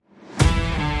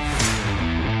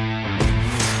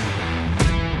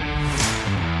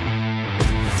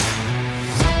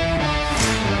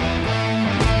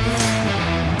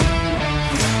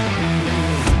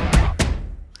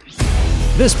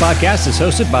This podcast is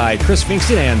hosted by Chris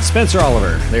Finkston and Spencer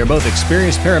Oliver. They are both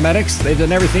experienced paramedics. They've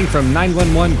done everything from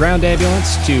 911 ground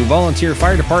ambulance to volunteer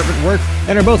fire department work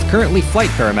and are both currently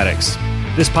flight paramedics.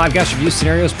 This podcast reviews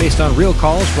scenarios based on real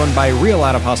calls run by real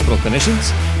out-of-hospital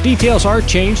clinicians. Details are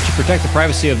changed to protect the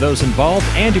privacy of those involved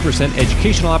and to present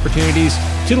educational opportunities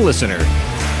to the listener.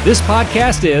 This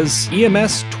podcast is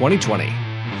EMS 2020.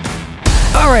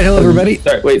 All right, hello everybody.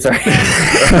 Sorry.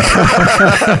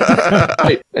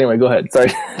 Anyway, go ahead. Sorry.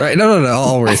 All right, no,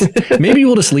 all worries. Maybe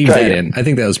we'll just leave that in. I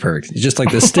think that was perfect. Just like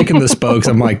the stick in the spokes.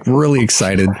 I'm like really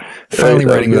excited. Finally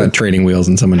riding without training wheels,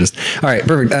 and someone just. All right,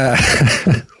 perfect.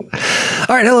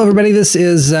 All right, hello everybody. This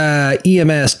is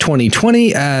EMS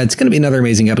 2020. It's going to be another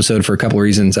amazing episode for a couple of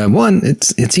reasons. One,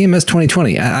 it's EMS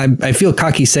 2020. I feel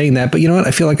cocky saying that, but you know what?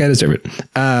 I feel like I deserve it.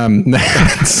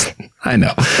 I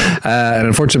know. And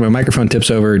unfortunately, my microphone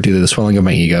tips over due to the swelling of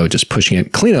my ego, just pushing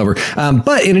it clean over.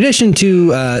 But in addition to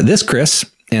this, Chris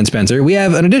and Spencer, we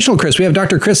have an additional Chris. We have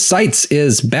Dr. Chris Seitz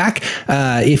is back.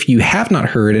 If you have not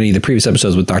heard any of the previous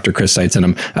episodes with Dr. Chris Seitz in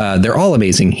them, they're all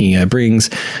amazing. He brings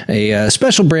a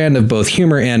special brand of both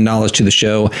humor and knowledge to the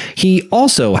show. He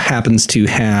also happens to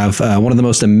have one of the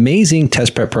most amazing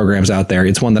test prep programs out there.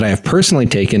 It's one that I have personally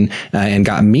taken and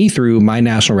got me through my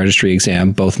national registry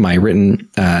exam, both my written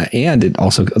and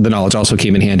the knowledge also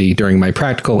came in handy during my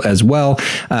practical as well.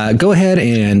 Go ahead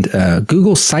and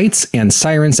Google Sights and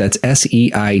Sirens. That's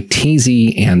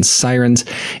SEITZ and Sirens.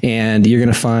 And you're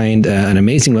going to find an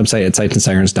amazing website at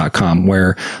sightsandsirens.com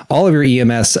where all of your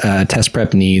EMS test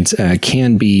prep needs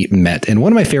can be met. And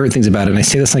one of my favorite things about it, and I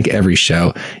say this like every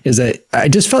show, is that I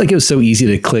just felt like it was so easy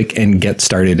to click and get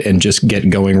started and just get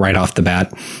going right off the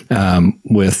bat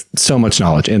with so much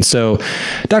knowledge. And so,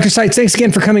 Dr. Seitz, thanks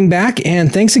again for coming back.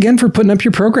 And thanks again for putting up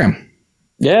your program.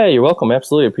 Yeah, you're welcome.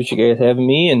 Absolutely. I appreciate you guys having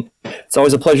me. And it's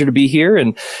always a pleasure to be here.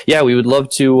 And yeah, we would love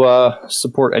to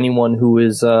support anyone who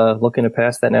is looking to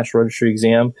pass that national registry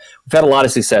exam. We've had a lot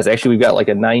of success. Actually, we've got like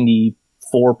a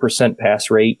 94% pass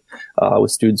rate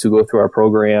with students who go through our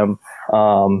program.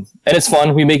 And it's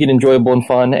fun. We make it enjoyable and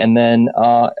fun. And then,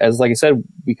 like I said,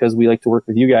 because we like to work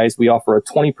with you guys, we offer a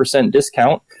 20%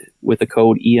 discount with the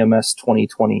code EMS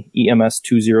 2020, EMS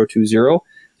 2020.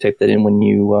 Type that in when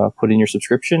you put in your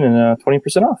subscription and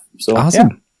 20% off. So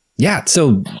awesome. Yeah.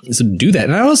 So do that.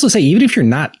 And I also say, even if you're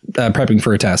not prepping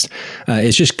for a test,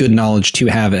 it's just good knowledge to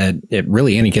have at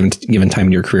really any given time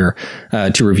in your career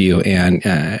to review and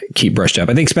keep brushed up.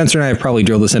 I think Spencer and I have probably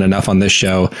drilled this in enough on this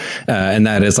show. And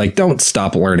that is like, don't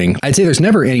stop learning. I'd say there's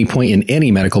never any point in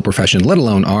any medical profession, let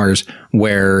alone ours,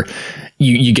 where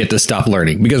you get to stop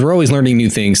learning, because we're always learning new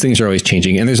things. Things are always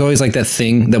changing. And there's always like that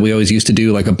thing that we always used to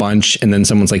do like a bunch. And then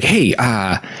someone's like, hey,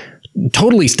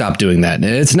 totally stop doing that.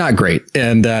 It's not great.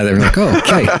 And they're like, oh,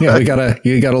 okay, yeah,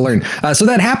 you gotta learn. So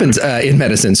that happens in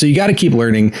medicine. So you got to keep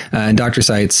learning. And Dr.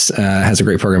 Seitz has a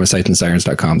great program at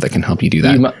sightsandsirens.com that can help you do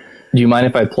that. Do you mind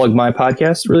if I plug my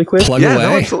podcast really quick? Plug away.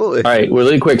 No, absolutely. All right,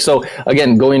 really quick. So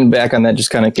again, going back on that,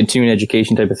 just kind of continuing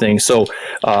education type of thing. So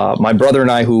my brother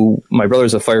and I, my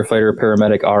brother's a firefighter,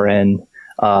 paramedic, RN.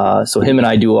 So him and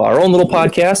I do our own little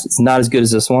podcast. It's not as good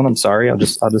as this one. I'm sorry. I'll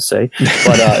just say,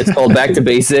 but it's called Back to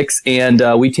Basics. And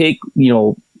we take,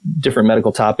 different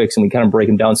medical topics and we kind of break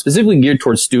them down, specifically geared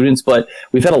towards students. But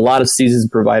we've had a lot of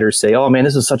seasoned providers say, oh man,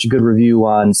 this is such a good review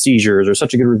on seizures, or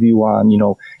such a good review on,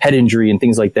 head injury and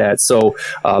things like that. So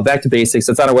Back to Basics,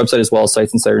 that's on our website as well,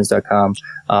 sightsandsirens.com.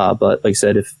 But like I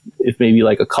said, if maybe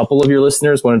like a couple of your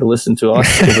listeners wanted to listen to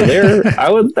us over there,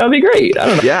 that'd be great. I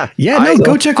don't know. Yeah.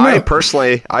 Go check them out. I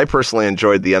personally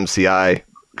enjoyed the MCI,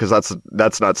 because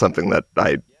that's not something that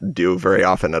I do very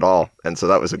often at all. And so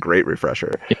that was a great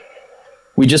refresher.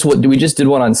 We just did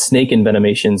one on snake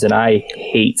envenomations, and I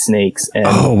hate snakes. And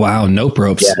oh wow, nope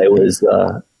ropes. Yeah, it was.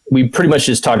 We pretty much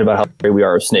just talked about how great we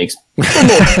are with snakes.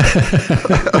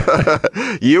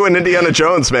 You and Indiana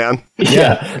Jones, man.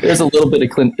 Yeah, there's a little bit of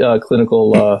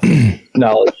clinical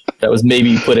knowledge that was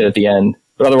maybe put in at the end.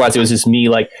 But otherwise, it was just me.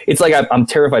 Like, it's like I'm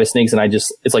terrified of snakes, and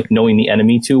it's like knowing the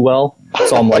enemy too well.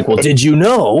 So I'm like, well, did you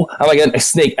know? I'm like a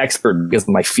snake expert because of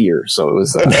my fear. So it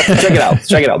was, check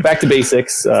it out. Back to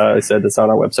Basics. I said that's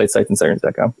on our website,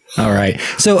 sightsandsirens.com. All right.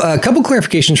 So a couple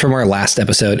clarifications from our last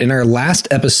episode. In our last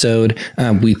episode,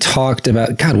 we talked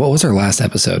about, God, what was our last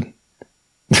episode?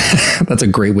 That's a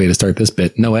great way to start this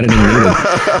bit. No editing needed.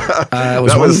 It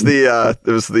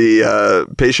was the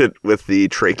patient with the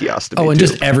tracheostomy. Oh, and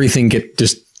just everything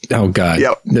Oh God.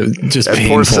 Yep. Just and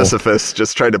painful. poor Sisyphus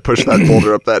just trying to push that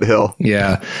boulder up that hill.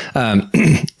 Yeah.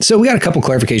 So we got a couple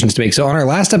clarifications to make. So on our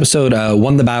last episode,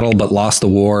 won the battle but lost the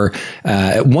war.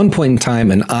 At one point in time,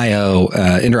 an IO,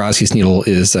 intraosseous needle,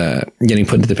 is getting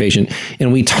put into the patient,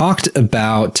 and we talked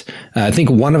about. I think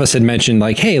one of us had mentioned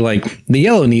like, hey, like the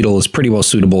yellow needle is pretty well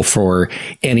suitable for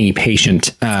any patient.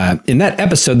 In that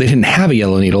episode, they didn't have a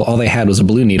yellow needle. All they had was a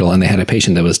blue needle, and they had a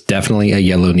patient that was definitely a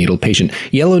yellow needle patient.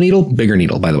 Yellow needle, bigger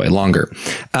needle, by the way, longer.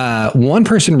 One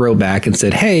person wrote back and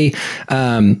said, hey,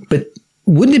 but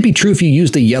wouldn't it be true if you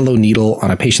used a yellow needle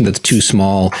on a patient that's too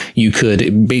small, you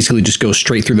could basically just go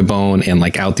straight through the bone and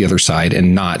like out the other side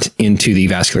and not into the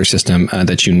vascular system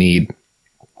that you need?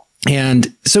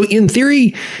 And so in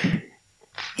theory,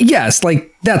 yes,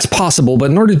 like that's possible. But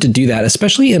in order to do that,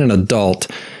 especially in an adult,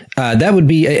 that would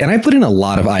be, and I put in a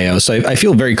lot of IO, so I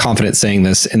feel very confident saying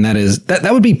this, and that is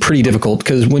that would be pretty difficult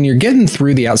because when you're getting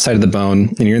through the outside of the bone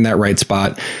and you're in that right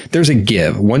spot, there's a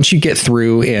give. Once you get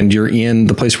through and you're in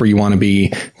the place where you want to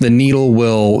be, the needle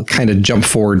will kind of jump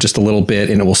forward just a little bit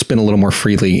and it will spin a little more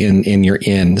freely in your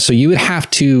end. So you would have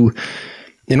to,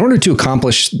 in order to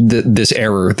accomplish this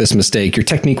error, this mistake, your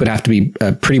technique would have to be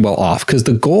pretty well off, because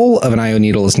the goal of an IO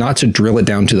needle is not to drill it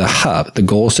down to the hub. The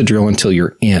goal is to drill until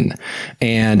you're in.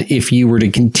 And if you were to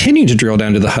continue to drill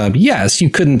down to the hub, yes, you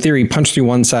could in theory punch through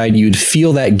one side, you'd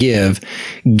feel that give,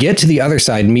 get to the other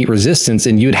side, meet resistance,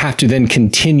 and you'd have to then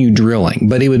continue drilling.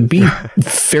 But it would be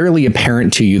fairly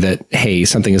apparent to you that, hey,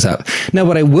 something is up. Now,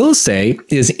 what I will say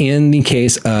is in the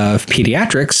case of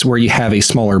pediatrics, where you have a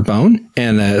smaller bone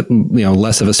and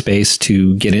less of a space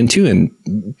to get into,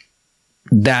 and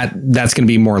that's going to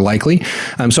be more likely.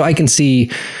 So I can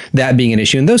see that being an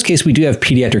issue. In those cases, we do have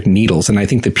pediatric needles, and I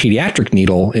think the pediatric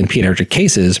needle in pediatric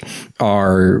cases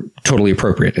are totally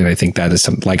appropriate. And I think that is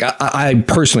something like I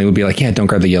personally would be like, yeah, don't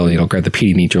grab the yellow needle, grab the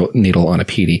PD needle on a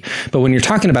PD. But when you're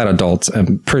talking about adults,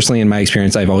 personally, in my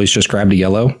experience, I've always just grabbed a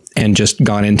yellow and just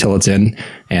gone in till it's in,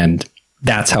 and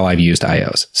that's how I've used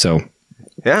IOs. So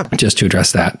yeah, just to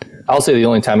address that. I'll say the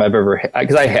only time I've ever,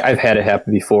 because I've had it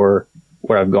happen before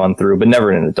where I've gone through, but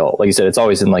never in an adult. Like you said, it's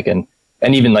always in like and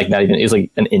even like not even, it's like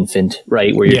an infant,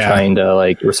 right? Where you're trying to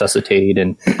like resuscitate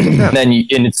and then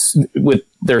and it's with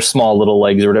their small little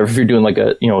legs or whatever. If you're doing like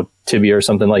a, tibia or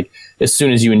something, like as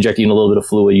soon as you inject in a little bit of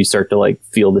fluid, you start to like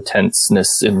feel the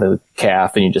tenseness in the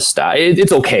calf and you just stop.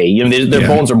 It's okay. Their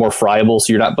bones are more friable.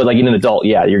 So you're not, but like in an adult,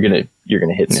 you're going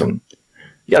to hit some.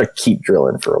 You got to keep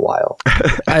drilling for a while.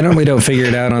 I normally don't figure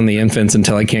it out on the infants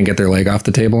until I can't get their leg off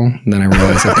the table. And then I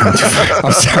realize I've gone too far.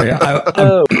 I'm sorry.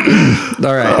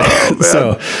 All right.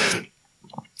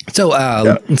 So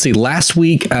let's see. Last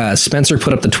week, Spencer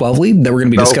put up the 12 lead that we're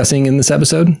going to be discussing in this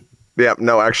episode. Yeah,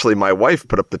 no, actually, my wife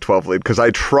put up the 12 lead because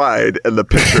I tried and the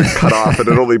picture cut off and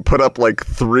it only put up like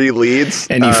 3 leads.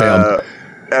 And you failed.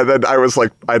 And then I was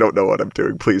like, I don't know what I'm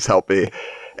doing. Please help me.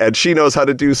 And she knows how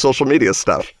to do social media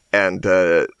stuff. And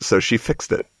so she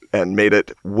fixed it and made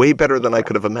it way better than I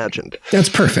could have imagined. That's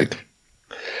perfect.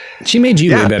 She made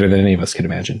you way better than any of us could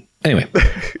imagine. Anyway.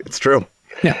 It's true.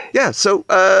 Yeah. Yeah. So,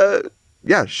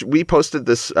 we posted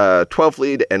this 12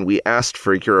 lead and we asked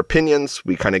for your opinions.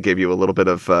 We kind of gave you a little bit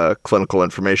of clinical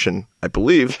information, I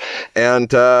believe. And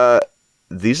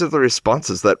these are the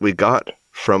responses that we got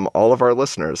from all of our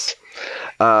listeners.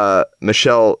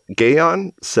 Michelle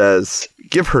Gayon says,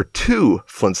 give her 2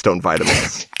 Flintstone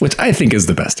vitamins. Which I think is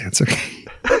the best answer.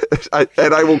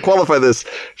 And I will qualify this.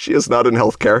 She is not in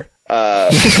healthcare.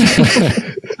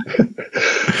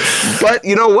 But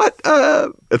you know what?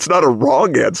 It's not a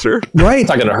wrong answer. Right. It's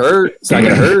not going to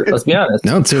hurt. Let's be honest.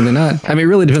 No, it's certainly not. I mean, it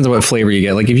really depends on what flavor you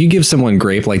get. Like if you give someone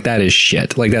grape, like that is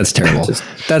shit. Like that's terrible.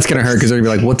 That's going to hurt because they're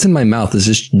going to be like, what's in my mouth? Is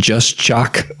this just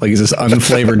chalk? Like, is this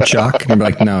unflavored chalk? And I'm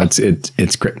like, no,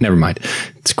 it's grape. Never mind.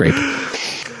 It's grape.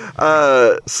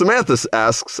 Samantha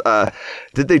asks,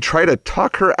 did they try to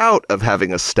talk her out of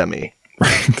having a STEMI?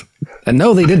 Right. And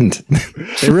no, they didn't.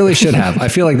 They really should have. I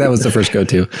feel like that was the first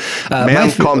go-to.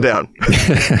 Calm down.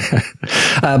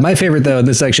 My favorite, though, and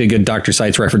this is actually a good Dr.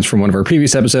 Seitz reference from one of our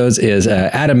previous episodes, is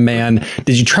Adam Mann.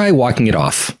 Did you try walking it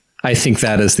off? I think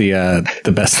that is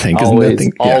the best thing.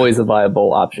 Always a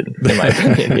viable option, in my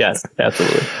opinion. Yes,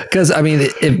 absolutely. Because, I mean,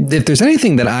 if there's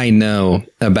anything that I know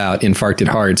about infarcted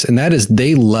hearts, and that is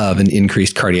they love an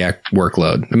increased cardiac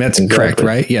workload. I mean, that's correct,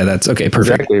 right? Yeah, that's okay.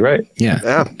 Perfect. Exactly right.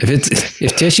 Yeah.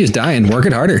 If tissue's dying, work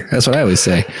it harder. That's what I always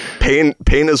say. Pain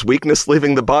is weakness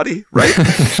leaving the body, right?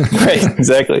 Right,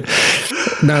 exactly.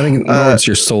 No, I think it's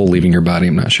your soul leaving your body.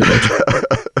 I'm not sure.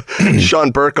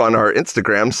 Sean Burke on our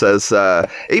Instagram says,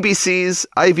 ABC's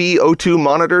IV-O2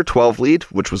 monitor 12 lead,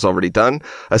 which was already done.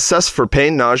 Assess for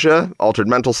pain, nausea, altered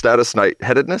mental status,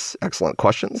 lightheadedness. Excellent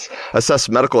questions. Assess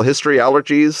medical history,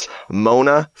 allergies,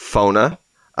 MONA, FONA.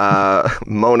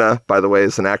 MONA, by the way,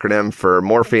 is an acronym for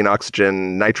morphine,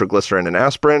 oxygen, nitroglycerin, and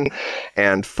aspirin.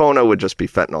 And FONA would just be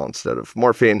fentanyl instead of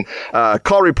morphine.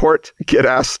 Call report, get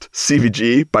asked,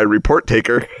 CBG by report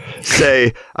taker.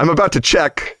 Say, I'm about to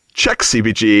check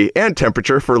CBG and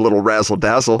temperature for a little razzle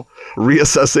dazzle.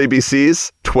 Reassess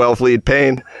ABCs, 12 lead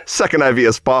pain. Second IV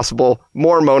as possible.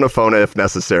 More MONA, FONA if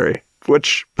necessary.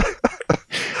 Which...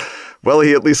 Well,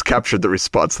 he at least captured the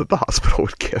response that the hospital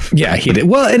would give. Yeah, he did.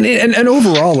 Well, and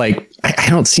overall, like, I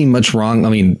don't see much wrong.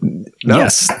 I mean, no.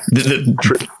 Yes,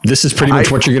 this is pretty much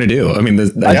what you're going to do. I mean,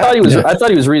 I thought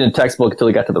he was reading a textbook until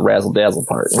he got to the razzle dazzle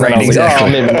part. Right,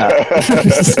 exactly. Like, oh, maybe not.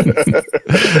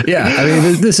 Yeah, I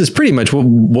mean, this is pretty much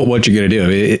what you're going to do.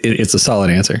 It's a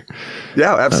solid answer.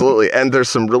 Yeah, absolutely. And there's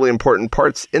some really important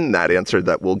parts in that answer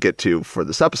that we'll get to for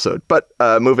this episode. But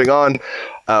moving on,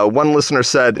 one listener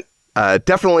said,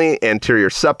 definitely anterior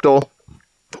septal,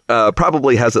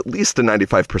 probably has at least a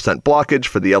 95% blockage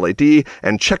for the LAD,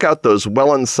 and check out those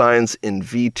Wellen signs in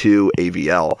V2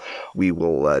 AVL. We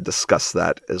will discuss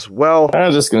that as well. I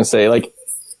was just going to say, like,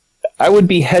 I would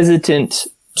be hesitant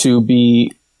to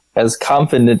be as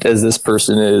confident as this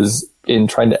person is in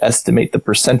trying to estimate the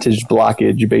percentage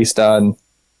blockage based on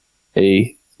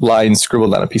a line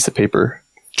scribbled on a piece of paper.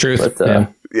 Truth.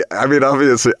 But, yeah, I mean,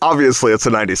 obviously, it's a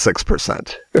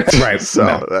 96%. Right.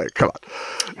 So, come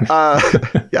on.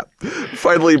 Yeah.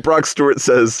 Finally, Brock Stewart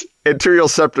says, anterior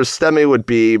septal STEMI would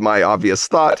be my obvious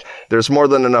thought. There's more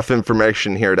than enough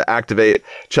information here to activate.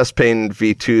 Chest pain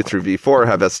V2 through V4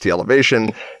 have ST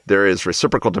elevation. There is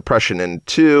reciprocal depression in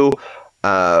 2.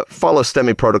 Follow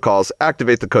STEMI protocols,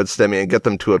 activate the code STEMI, and get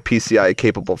them to a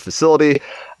PCI-capable facility.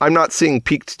 I'm not seeing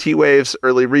peaked T waves,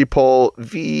 early repole,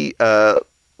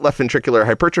 left ventricular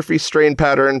hypertrophy strain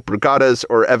pattern, Brugadas,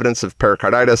 or evidence of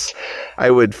pericarditis.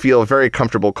 I would feel very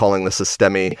comfortable calling this a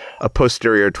STEMI. A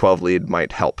posterior 12 lead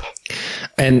might help.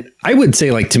 And I would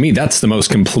say, like, to me, that's the most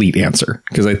complete answer,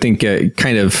 because I think it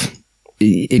kind of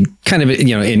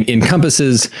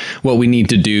encompasses what we need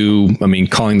to do. I mean,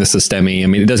 calling this a STEMI, I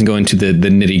mean, it doesn't go into the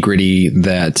nitty gritty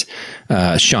that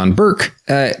Sean Burke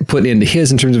put into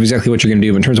his in terms of exactly what you're going to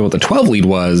do. But in terms of what the 12 lead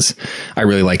was, I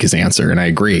really like his answer. And I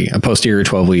agree. A posterior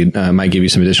 12 lead might give you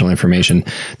some additional information.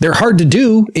 They're hard to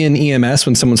do in EMS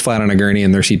when someone's flat on a gurney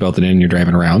and they're seatbelted in and you're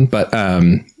driving around. But,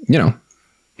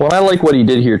 Well, I like what he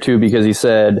did here, too, because he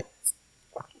said,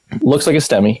 looks like a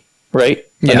STEMI, right?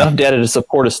 Yeah. Enough data to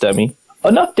support a STEMI.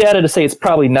 Enough data to say it's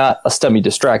probably not a STEMI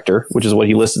distractor, which is what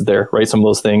he listed there, right? Some of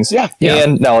those things. Yeah.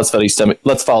 And now let's follow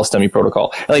STEMI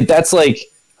protocol. And, like, that's like,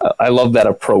 I love that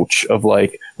approach of,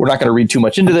 like, we're not going to read too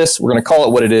much into this. We're going to call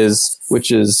it what it is,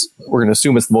 which is we're going to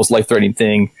assume it's the most life-threatening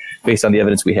thing based on the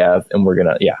evidence we have. And we're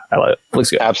going to, I love it. Looks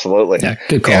good. Absolutely. Yeah,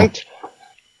 good call.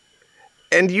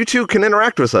 And you two can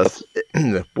interact with us.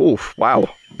 Oof,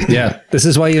 wow. Yeah. This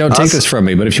is why you don't take this from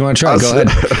me. But if you want to try, go ahead.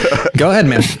 Go ahead,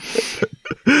 man.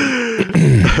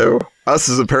 Us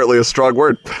is apparently a strong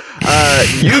word.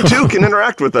 You too can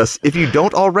interact with us. If you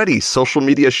don't already, social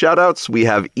media shoutouts. We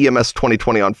have EMS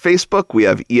 2020 on Facebook. We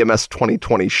have EMS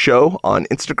 2020 show on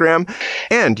Instagram.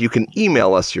 And you can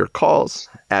email us your calls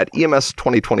at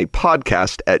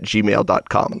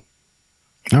ems2020podcast@gmail.com.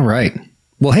 All right.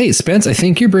 Well, hey, Spence, I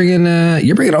think you're bringing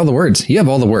all the words. You have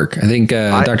all the work. I think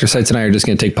Dr. Seitz and I are just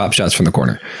going to take pop shots from the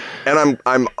corner. And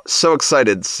I'm so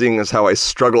excited, seeing as how I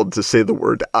struggled to say the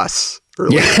word us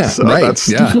earlier. Yeah, so right.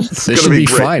 This should be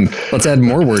fine. Let's add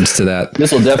more words to that.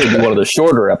 This will definitely be one of the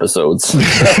shorter episodes.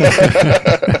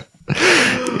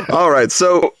 All right.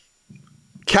 So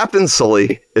Captain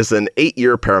Sully is an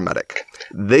 8-year paramedic.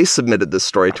 They submitted this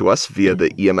story to us via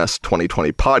the EMS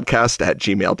 2020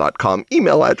 podcast@gmail.com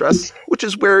email address, which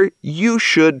is where you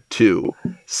should too.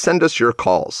 Send us your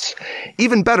calls.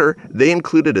 Even better, they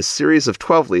included a series of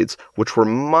 12 leads, which were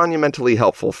monumentally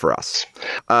helpful for us.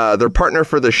 Their partner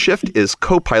for the shift is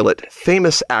co-pilot,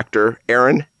 famous actor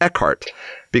Aaron Eckhart,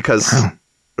 because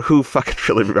who fucking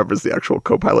really remembers the actual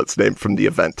co-pilot's name from the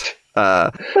event?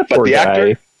 But the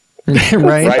actor...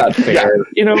 right. Yeah.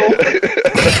 You know, but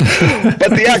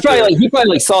the actor, he's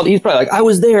probably like, I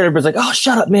was there. Everybody's like, oh,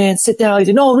 shut up, man, sit down. He's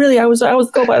like, no, really, I was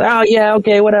co-pilot. Oh, yeah,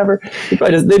 okay, whatever.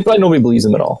 Nobody believes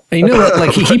him at all. And you know what? Like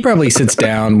he probably sits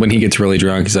down when he gets really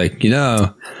drunk. He's like,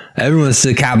 everyone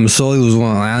said Captain Sully was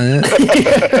one.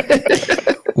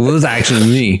 Well, it was actually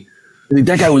me.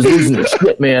 That guy was losing his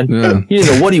shit, man. Yeah. He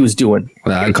didn't know what he was doing.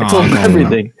 I told him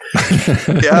everything.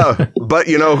 Yeah, but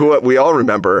you know who we all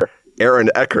remember? Aaron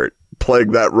Eckhart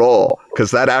playing that role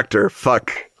because that actor,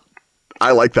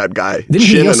 I like that guy. Didn't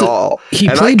Chin he also, and all. He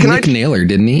and played Nick Naylor,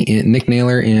 didn't he? Nick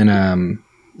Naylor in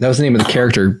that was the name of the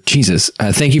character. Jesus,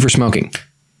 Thank You for Smoking.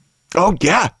 Oh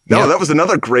yeah, that was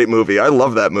another great movie. I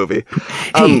love that movie.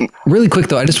 Hey, really quick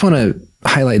though, I just want to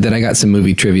highlight that I got some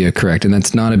movie trivia correct, and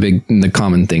that's not the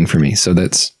common thing for me. So there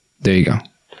you go.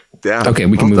 Yeah. Okay,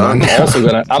 we can move on.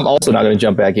 I'm also not gonna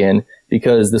jump back in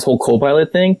because this whole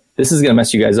Copilot thing, this is gonna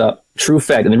mess you guys up. True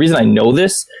fact, and the reason I know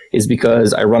this is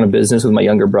because I run a business with my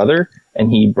younger brother, and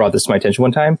he brought this to my attention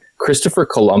one time. Christopher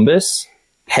Columbus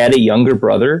had a younger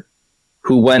brother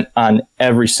who went on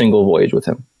every single voyage with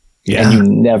him. Yeah. And you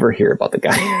never hear about the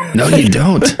guy. No, you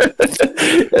don't.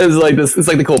 It's like this. It's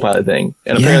like the Copilot thing,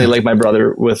 and apparently, like my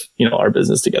brother with our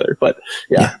business together. But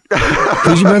yeah.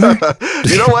 Who's your brother?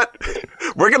 You know what?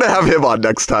 We're gonna have him on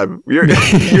next time. You're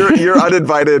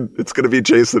uninvited. It's gonna be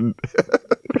Jason.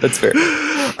 That's fair.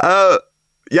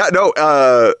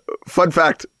 Fun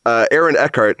fact: Aaron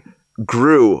Eckhart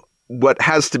grew what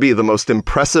has to be the most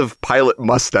impressive pilot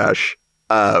mustache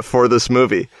for this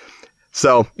movie.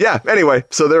 So, yeah, anyway,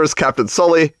 so there was Captain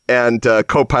Sully and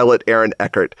co-pilot Aaron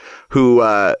Eckhart, who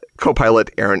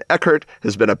co-pilot Aaron Eckhart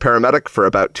has been a paramedic for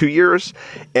about 2 years,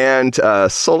 and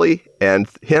Sully and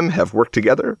him have worked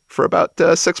together for about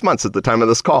 6 months at the time of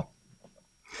this call.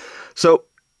 So,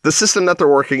 the system that they're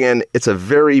working in, it's a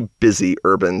very busy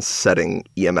urban setting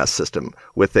EMS system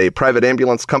with a private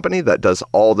ambulance company that does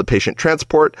all the patient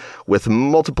transport with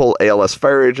multiple ALS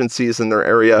fire agencies in their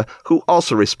area who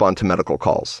also respond to medical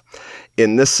calls.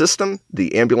 In this system,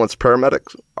 the ambulance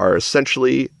paramedics are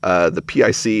essentially the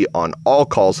PIC on all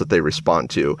calls that they respond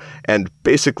to and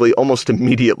basically almost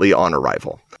immediately on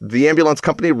arrival. The ambulance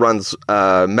company runs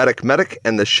medic,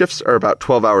 and the shifts are about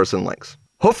 12 hours in length.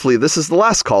 Hopefully this is the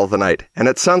last call of the night, and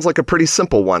it sounds like a pretty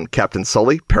simple one, Captain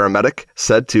Sully, paramedic,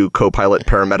 said to co-pilot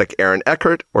paramedic Aaron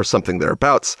Eckhart, or something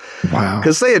thereabouts. Wow.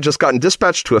 Because they had just gotten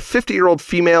dispatched to a 50-year-old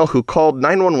female who called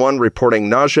 911 reporting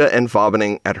nausea and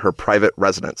vomiting at her private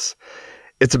residence.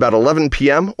 It's about 11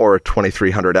 p.m. or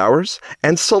 2300 hours,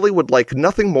 and Sully would like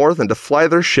nothing more than to fly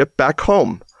their ship back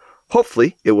home.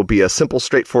 Hopefully, it will be a simple,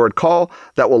 straightforward call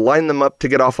that will line them up to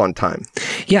get off on time.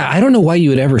 Yeah, I don't know why you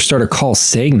would ever start a call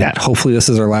saying that. Hopefully, this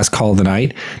is our last call of the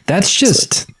night. That's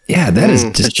just, that is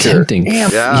just tempting.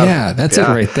 Yeah, that's it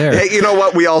right there. Hey, you know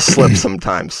what? We all slip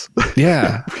sometimes.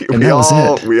 Yeah,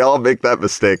 we all make that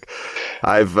mistake.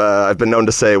 I've been known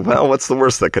to say, well, what's the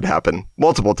worst that could happen?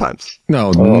 Multiple times.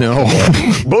 No.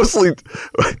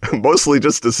 Mostly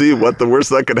just to see what the worst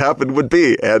that could happen would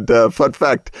be. And fun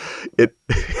fact, it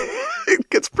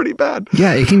gets pretty bad.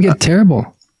 Yeah, it can get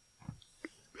terrible.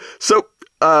 So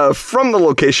from the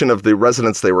location of the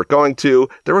residence they were going to,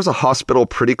 there was a hospital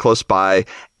pretty close by.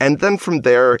 And then from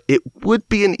there, it would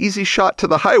be an easy shot to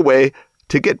the highway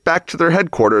to get back to their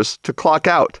headquarters to clock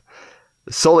out.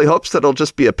 Sully hopes that it'll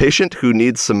just be a patient who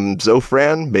needs some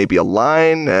Zofran, maybe a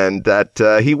line, and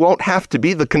that he won't have to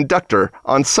be the conductor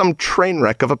on some train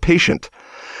wreck of a patient.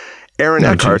 Aaron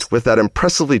Eckhart, with that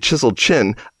impressively chiseled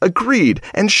chin, agreed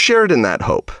and shared in that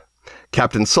hope.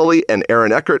 Captain Sully and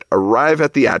Aaron Eckhart arrive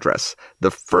at the address.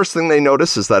 The first thing they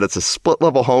notice is that it's a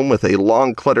split-level home with a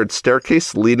long, cluttered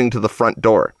staircase leading to the front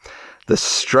door. The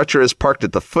stretcher is parked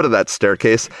at the foot of that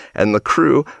staircase, and the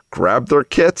crew grab their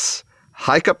kits,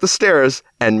 hike up the stairs,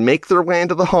 and make their way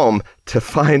into the home to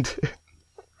find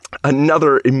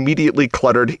another immediately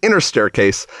cluttered inner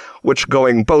staircase, which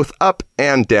going both up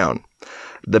and down.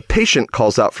 The patient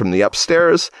calls out from the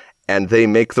upstairs, and they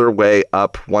make their way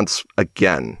up once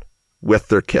again with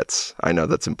their kits. I know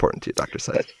that's important to you, Dr.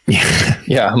 Syed.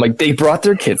 Yeah, I'm like, they brought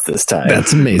their kits this time.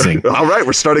 That's amazing. All right,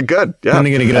 we're starting good. Yeah. When are they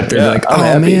going to get up there and be like,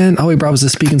 oh man, all we brought was a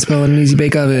speak and spell and an easy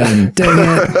bake oven. Dang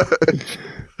it.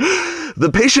 The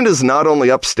patient is not only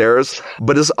upstairs,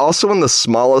 but is also in the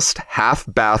smallest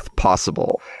half bath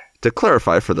possible. To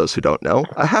clarify for those who don't know,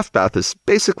 a half bath is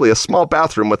basically a small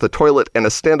bathroom with a toilet and a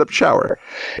stand-up shower.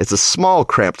 It's a small,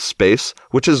 cramped space,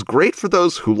 which is great for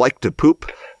those who like to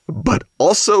poop, but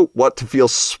also want to feel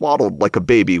swaddled like a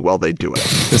baby while they do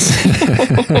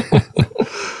it.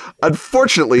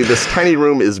 Unfortunately, this tiny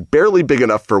room is barely big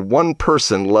enough for one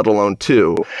person, let alone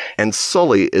two, and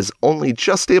Sully is only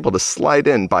just able to slide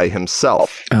in by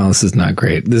himself. Oh, this is not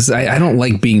great. I don't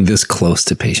like being this close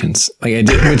to patients.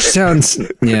 Which sounds,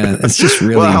 it's just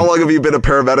really... Well, how long have you been a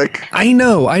paramedic? I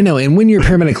know. And when you're a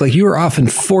paramedic, you are often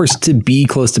forced to be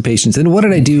close to patients. And what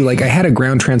did I do? I had a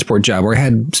ground transport job where I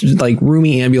had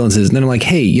roomy ambulances. And then I'm like,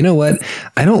 hey, you know what?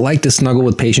 I don't like to snuggle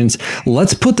with patients.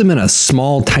 Let's put them in a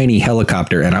small, tiny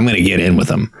helicopter, and I'm going to get in with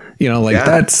them.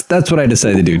 That's what I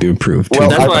decided to do to improve. Well,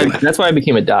 that's why I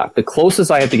became a doc. The closest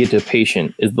I have to get to a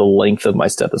patient is the length of my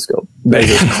stethoscope. That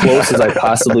is as close as I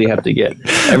possibly have to get.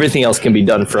 Everything else can be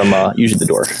done from usually the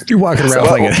door. You're walking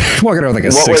around with like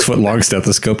a 6 foot long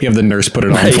stethoscope. You have the nurse put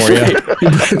it on for you.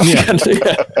 Yeah.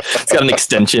 It's got an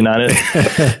extension on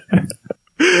it.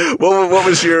 Well, what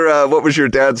was your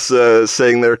dad's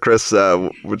saying there, Chris?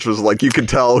 Which was like, you can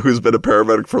tell who's been a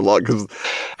paramedic for long, because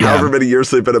however many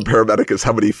years they've been a paramedic is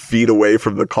how many feet away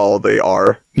from the call they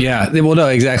are. Yeah, well, no,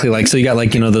 exactly. Like, so you got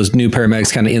like, those new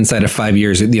paramedics kind of inside of 5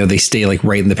 years, they stay like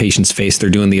right in the patient's face. They're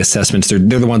doing the assessments. They're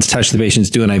the ones touching the patients,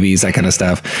 doing IVs, that kind of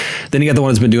stuff. Then you got the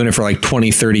ones been doing it for like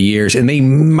 20, 30 years, and they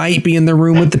might be in the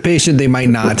room with the patient. They might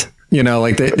not.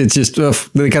 It's just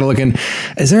they kind of looking.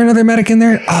 Is there another medic in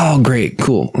there? Oh, great,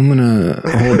 cool. I'm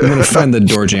gonna find the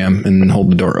door jamb and hold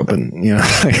the door open.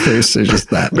 There's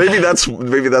just that. Maybe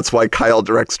that's why Kyle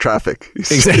directs traffic.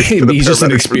 Exactly. He's just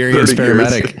an experienced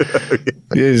paramedic.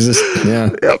 He's just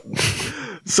Yep.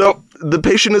 So the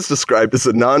patient is described as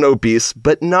a non-obese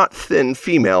but not thin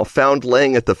female found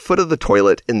laying at the foot of the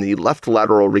toilet in the left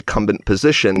lateral recumbent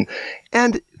position,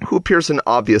 and who appears in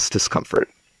obvious discomfort.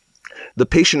 The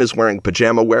patient is wearing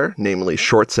pajama wear, namely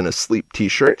shorts and a sleep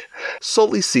t-shirt.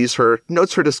 Sully sees her,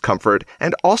 notes her discomfort,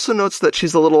 and also notes that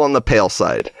she's a little on the pale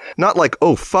side. Not like,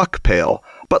 oh, fuck pale,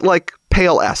 but like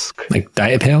pale-esque. Like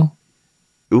diet pale?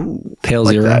 Ooh. Pale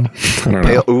like zero? That. I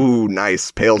don't know. Ooh, nice.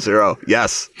 Pale zero.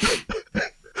 Yes.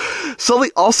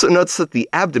 Sully also notes that the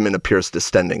abdomen appears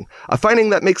distending, a finding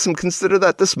that makes him consider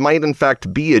that this might in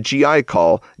fact be a GI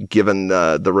call, given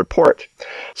the report.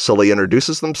 Sully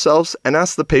introduces themselves and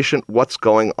asks the patient what's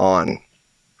going on.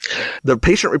 The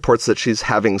patient reports that she's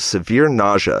having severe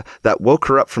nausea that woke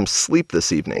her up from sleep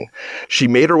this evening. She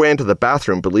made her way into the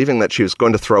bathroom believing that she was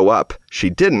going to throw up.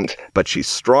 She didn't, but she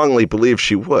strongly believes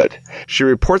she would. She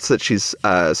reports that she's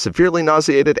severely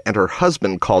nauseated, and her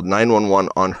husband called 911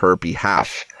 on her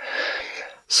behalf.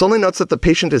 Sully notes that the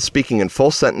patient is speaking in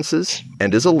full sentences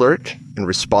and is alert and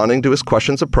responding to his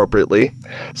questions appropriately.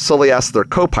 Sully asks their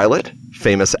co-pilot,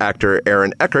 famous actor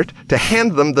Aaron Eckhart, to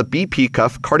hand them the BP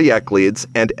cuff, cardiac leads,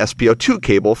 and SpO2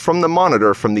 cable from the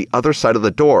monitor from the other side of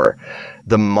the door.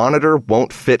 The monitor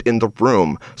won't fit in the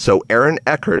room, so Aaron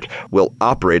Eckhart will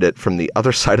operate it from the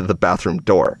other side of the bathroom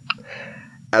door.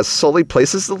 As Sully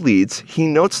places the leads, he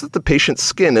notes that the patient's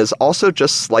skin is also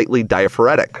just slightly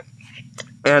diaphoretic.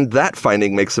 And that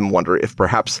finding makes him wonder if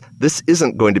perhaps this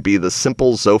isn't going to be the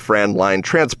simple Zofran line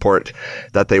transport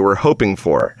that they were hoping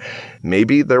for.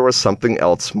 Maybe there was something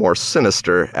else more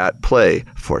sinister at play.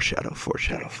 Foreshadow,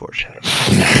 foreshadow, foreshadow.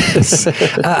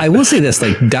 I will say this,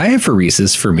 like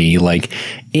diaphoresis for me, like,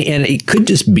 and it could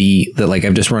just be that like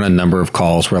I've just run a number of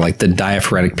calls where like the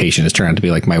diaphoretic patient has turned out to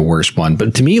be like my worst one.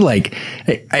 But to me, like,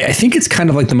 I think it's kind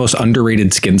of like the most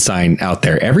underrated skin sign out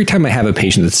there. Every time I have a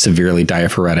patient that's severely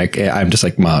diaphoretic, I'm just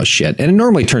like, oh shit. And it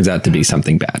normally turns out to be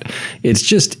something bad. It's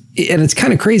just, and it's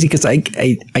kind of crazy because I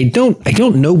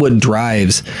don't know what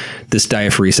drives this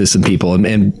diaphoresis in people.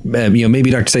 And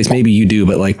maybe Dr. Seitz, maybe you do,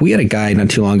 but like we had a guy not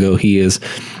too long ago. He is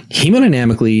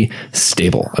hemodynamically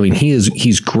stable. I mean,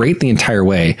 he's great the entire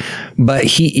way, but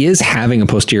he is having a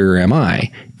posterior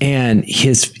MI, and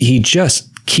he just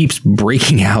keeps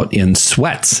breaking out in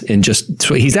sweats and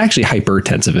he's actually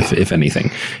hypertensive if anything.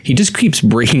 He just keeps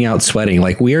breaking out sweating.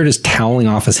 Like we are just toweling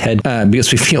off his head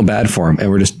because we feel bad for him, and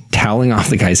we're just toweling off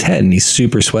the guy's head, and he's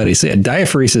super sweaty. So yeah,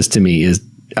 diaphoresis to me is,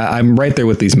 I'm right there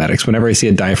with these medics. Whenever I see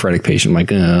a diaphoretic patient, I'm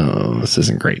like, oh, this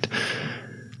isn't great.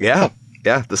 Yeah.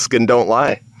 The skin don't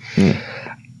lie.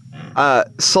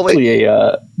 Sully,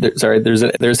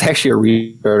 there's actually a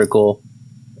research article.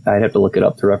 I'd have to look it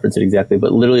up to reference it exactly,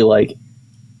 but literally like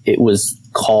it was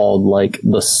called like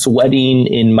the sweating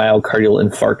in myocardial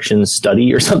infarction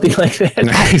study or something like that.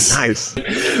 Nice.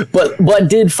 But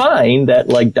did find that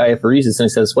like diaphoresis and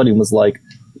excessive sweating was like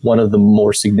one of the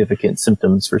more significant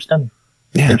symptoms for STEMI.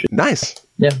 Yeah. Nice.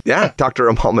 Yeah. Dr.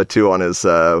 Amal Mattu on his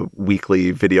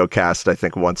weekly video cast, I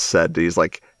think once said, he's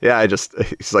like,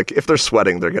 if they're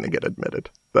sweating, they're going to get admitted.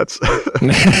 That's,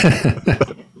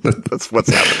 that's what's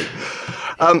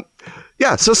happening.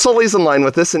 So Sully's in line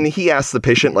with this, and he asks the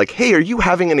patient, like, hey, are you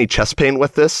having any chest pain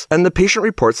with this? And the patient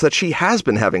reports that she has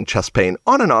been having chest pain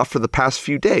on and off for the past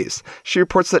few days. She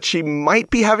reports that she might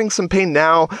be having some pain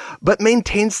now, but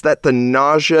maintains that the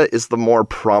nausea is the more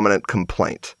prominent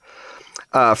complaint.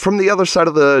 From the other side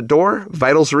of the door,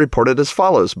 vitals are reported as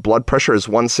follows. Blood pressure is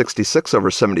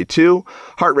 166/72,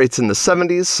 heart rate's in the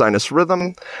 70s, sinus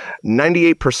rhythm,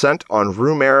 98% on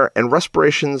room air, and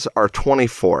respirations are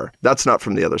 24. That's not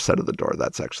from the other side of the door.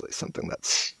 That's actually something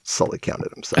that's Sully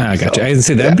counted himself. I gotcha. So, I was going to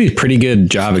say, that'd be a pretty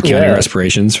good job at counting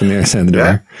respirations from the other side of the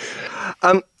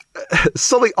door.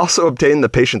 Sully also obtained the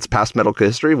patient's past medical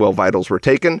history while vitals were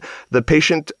taken. The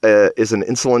patient is an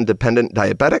insulin-dependent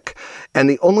diabetic, and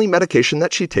the only medication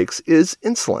that she takes is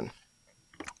insulin.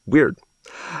 Weird.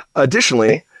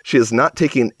 Additionally, she is not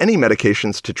taking any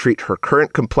medications to treat her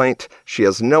current complaint. She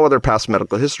has no other past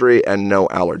medical history and no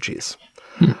allergies.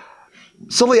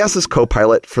 Sully asks his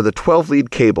co-pilot for the 12-lead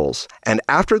cables, and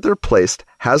after they're placed,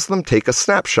 has them take a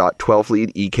snapshot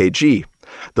 12-lead EKG.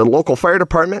 The local fire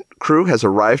department crew has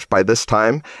arrived by this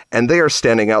time, and they are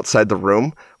standing outside the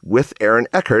room with Aaron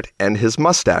Eckert and his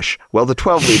mustache while the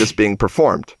 12-lead is being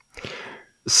performed.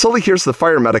 Sully hears the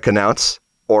fire medic announce,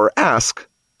 or ask,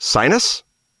 sinus?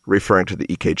 Referring to the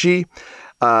EKG.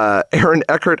 Aaron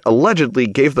Eckert allegedly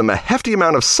gave them a hefty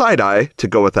amount of side-eye to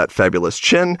go with that fabulous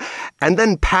chin, and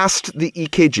then passed the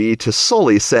EKG to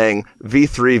Sully saying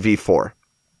V3, V4.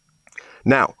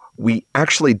 Now, we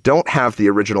actually don't have the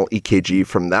original EKG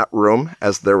from that room,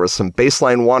 as there was some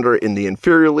baseline wander in the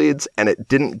inferior leads and it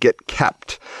didn't get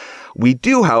kept. We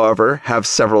do, however, have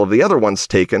several of the other ones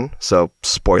taken, so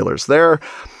spoilers there.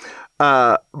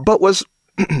 But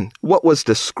what was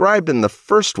described in the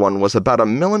first one was about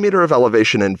 1 millimeter of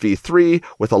elevation in V3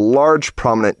 with a large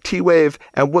prominent T wave,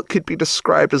 and what could be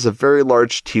described as a very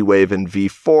large T wave in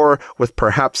V4 with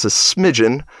perhaps a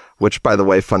smidgen, which, by the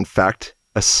way, fun fact,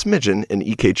 a smidgen in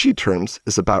EKG terms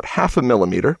is about 0.5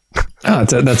 millimeter. Oh,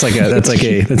 that's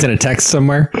in a text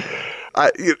somewhere.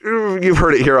 You've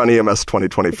heard it here on EMS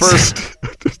 2020 first.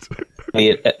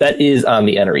 That is on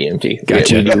the Enter EMT.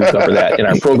 Gotcha. We do cover that in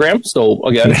our program. So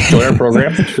again, join our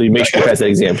program. So you make sure you pass that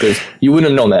exam because you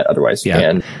wouldn't have known that otherwise.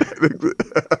 Yeah.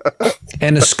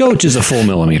 And a scotch is a full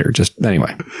millimeter. Just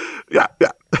anyway. Yeah.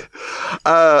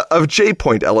 Of J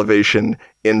point elevation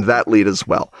in that lead as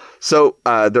well. So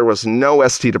there was no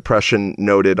ST depression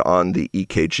noted on the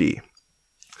EKG.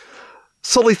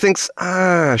 Sully thinks,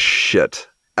 shit.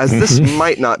 As this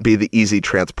might not be the easy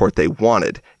transport they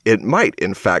wanted. It might,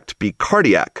 in fact, be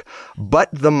cardiac. But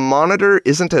the monitor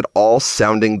isn't at all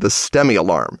sounding the STEMI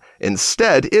alarm.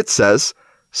 Instead, it says,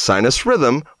 sinus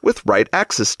rhythm with right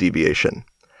axis deviation.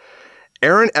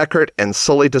 Aaron Eckert and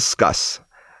Sully discuss.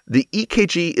 The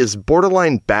EKG is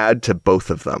borderline bad to both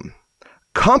of them.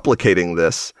 Complicating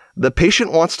this, the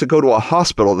patient wants to go to a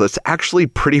hospital that's actually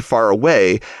pretty far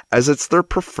away as it's their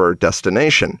preferred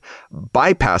destination,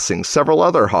 bypassing several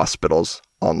other hospitals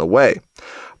on the way.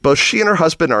 Both she and her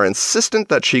husband are insistent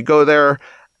that she go there.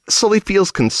 Sully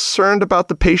feels concerned about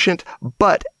the patient,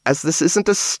 but as this isn't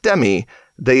a STEMI,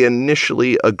 they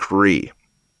initially agree.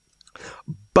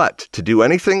 But to do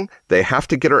anything, they have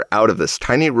to get her out of this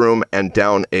tiny room and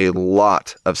down a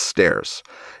lot of stairs.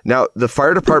 Now, the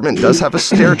fire department does have a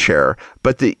stair chair,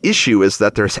 but the issue is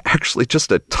that there's actually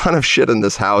just a ton of shit in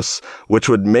this house, which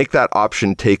would make that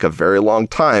option take a very long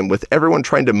time, with everyone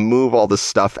trying to move all this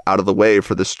stuff out of the way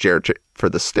for the stair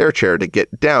chair to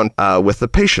get down with the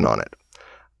patient on it.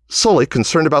 Sully,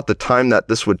 concerned about the time that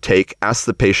this would take, asks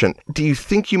the patient, "Do you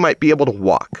think you might be able to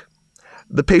walk?"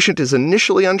 The patient is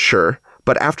initially unsure,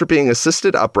 but after being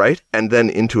assisted upright and then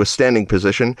into a standing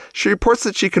position, she reports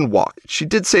that she can walk. She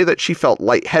did say that she felt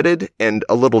lightheaded and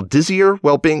a little dizzier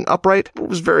while being upright, but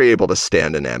was very able to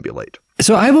stand and ambulate.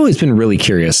 So I've always been really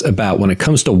curious about when it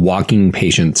comes to walking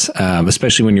patients,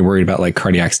 especially when you're worried about like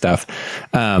cardiac stuff.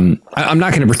 I'm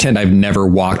not going to pretend I've never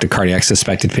walked a cardiac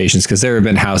suspected patients, because there have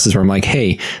been houses where I'm like,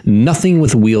 hey, nothing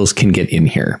with wheels can get in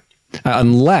here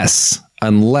unless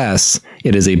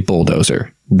it is a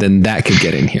bulldozer. Then that could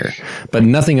get in here, but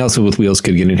nothing else with wheels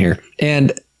could get in here.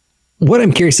 And what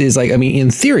I'm curious is, like, I mean, in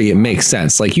theory, it makes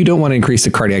sense. Like, you don't want to increase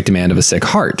the cardiac demand of a sick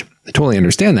heart. I totally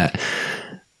understand that.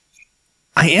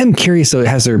 I am curious, though,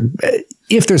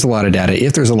 if there's a lot of data,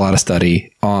 if there's a lot of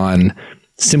study on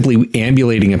simply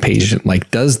ambulating a patient,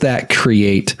 like, does that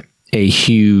create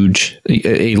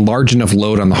a large enough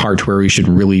load on the heart where we should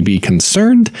really be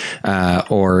concerned?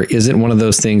 Or is it one of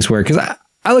those things where, because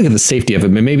I look at the safety of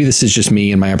it, but maybe this is just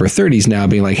me in my upper 30s now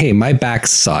being like, hey, my back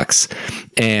sucks,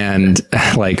 and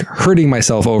like hurting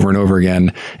myself over and over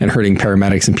again and hurting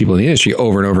paramedics and people in the industry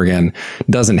over and over again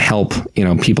doesn't help,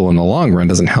 people in the long run,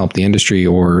 doesn't help the industry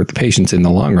or the patients in the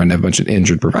long run. I have a bunch of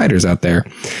injured providers out there.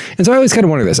 And so I always kind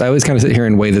of wonder this. I always kind of sit here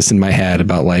and weigh this in my head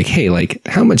about like, hey, like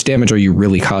how much damage are you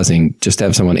really causing just to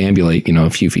have someone ambulate, a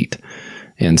few feet?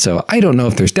 And so I don't know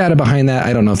if there's data behind that.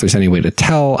 I don't know if there's any way to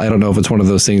tell. I don't know if it's one of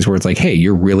those things where it's like, hey,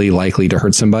 you're really likely to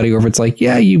hurt somebody, or if it's like,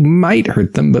 yeah, you might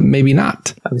hurt them, but maybe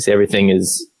not. Obviously, everything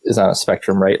is on a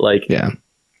spectrum, right? Like, yeah.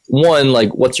 One, like,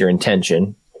 what's your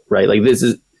intention, right? Like, this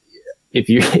is, if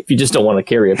you just don't want to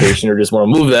carry a patient or just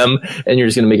want to move them and you're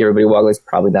just going to make everybody walk, it's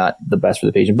probably not the best for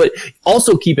the patient. But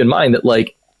also keep in mind that,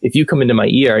 like, if you come into my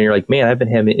ER and you're like, man, I've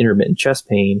been having intermittent chest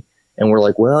pain, and we're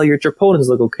like, well, your troponins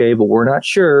look okay, but we're not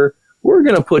sure. We're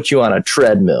going to put you on a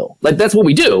treadmill. Like, that's what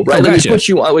we do, right? Like, we put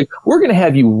you on, like, we're going to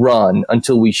have you run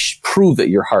until we prove that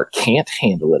your heart can't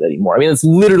handle it anymore. I mean, it's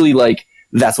literally like,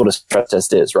 that's what a stress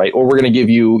test is, right? Or we're going to give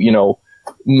you,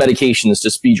 medications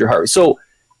to speed your heart. So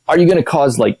are you going to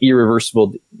cause, like,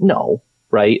 irreversible? No,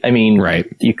 right? I mean, right.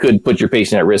 You could put your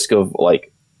patient at risk of,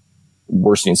 like,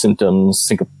 worsening symptoms,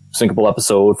 syncopal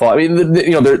episode. I mean,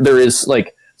 there is,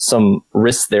 like, some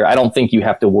risk there. I don't think you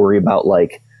have to worry about,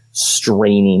 like,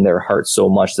 straining their heart so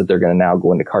much that they're going to now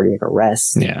go into cardiac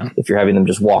arrest. Yeah. If you're having them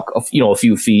just walk, a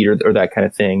few feet or that kind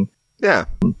of thing. Yeah.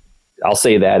 I'll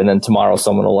say that. And then tomorrow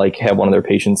someone will, like, have one of their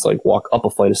patients, like, walk up a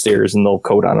flight of stairs and they'll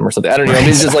code on them or something. I don't know. I mean,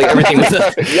 it's just like everything with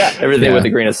with a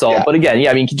grain of salt. Yeah. But again,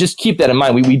 I mean, just keep that in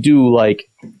mind. We do, like,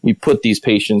 we put these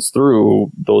patients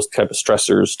through those type of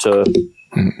stressors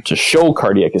to show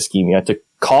cardiac ischemia, to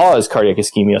cause cardiac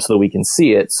ischemia so that we can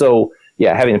see it. So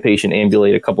yeah, having a patient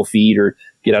ambulate a couple feet or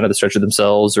get out of the stretcher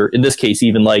themselves, or in this case,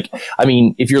 even, like, I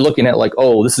mean, if you're looking at, like,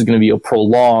 oh, this is going to be a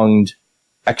prolonged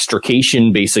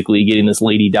extrication, basically getting this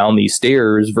lady down these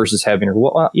stairs versus having her,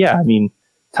 I mean,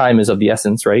 time is of the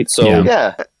essence, right? So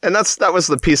yeah. And that was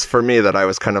the piece for me that I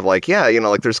was kind of like,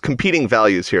 like, there's competing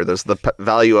values here. There's the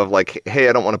value of, like, hey,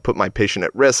 I don't want to put my patient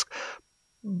at risk.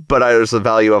 But there's the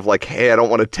value of, like, hey, I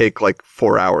don't want to take, like,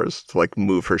 4 hours to, like,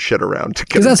 move her shit around to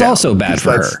get her down. Because that's also bad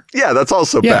for her. Yeah, that's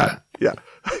also bad. Yeah.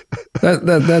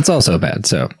 That's also bad.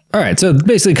 So, all right. So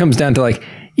basically it comes down to, like,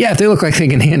 yeah, if they look like they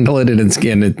can handle it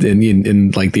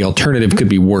and like, the alternative could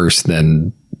be worse,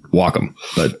 then walk them,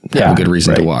 but have a good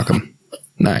reason to walk them.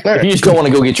 All right. If you just don't want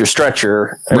to go get your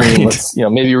stretcher, I mean, let's,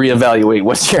 maybe reevaluate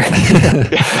what's your...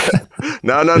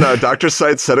 No. Dr.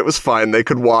 Seitz said it was fine. They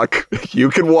could walk. You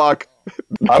can walk.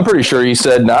 I'm pretty sure he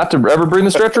said not to ever bring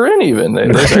the stretcher in even.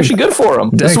 It's actually good for them.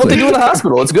 Exactly. This is what they do in the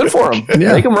hospital. It's good for them.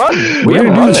 Yeah. They can run. We're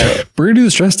going to do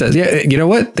the stress test. Yeah, you know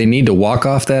what? They need to walk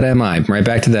off that MI. Right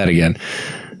back to that again.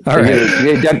 All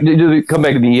right. Come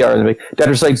back to the ER and be,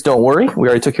 Dr. Sykes, don't worry. We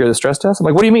already took care of the stress test. I'm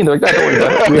like, what do you mean? They're like, no, don't worry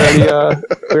about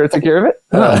it. We already took care of it.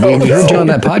 We heard you on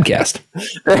that podcast.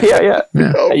 Yeah.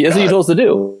 Oh, yes, what you told us to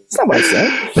do. It's not what I said.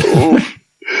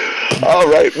 All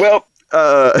right. Well,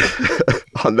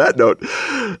 on that note,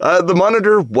 the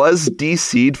Monitor was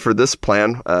DC'd for this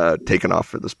plan, taken off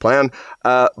for this plan,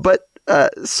 but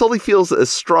Sully feels a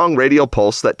strong radial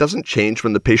pulse that doesn't change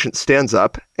when the patient stands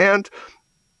up, and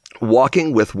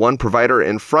walking with one provider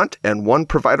in front and one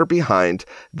provider behind,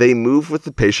 they move with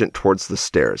the patient towards the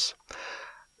stairs.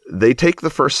 They take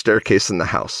the first staircase in the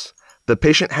house. The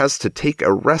patient has to take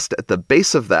a rest at the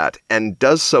base of that and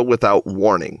does so without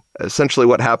warning. Essentially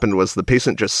what happened was the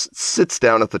patient just sits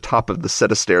down at the top of the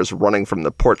set of stairs running from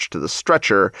the porch to the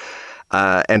stretcher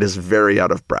and is very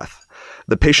out of breath.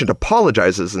 The patient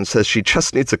apologizes and says she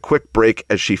just needs a quick break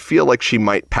as she feels like she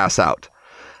might pass out.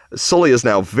 Sully is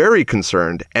now very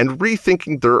concerned and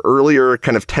rethinking their earlier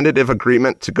kind of tentative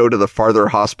agreement to go to the farther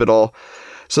hospital.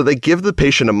 So they give the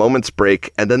patient a moment's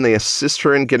break, and then they assist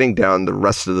her in getting down the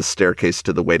rest of the staircase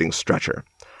to the waiting stretcher.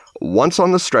 Once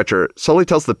on the stretcher, Sully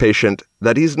tells the patient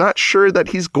that he's not sure that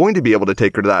he's going to be able to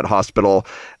take her to that hospital,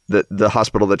 the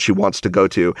hospital that she wants to go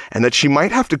to, and that she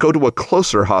might have to go to a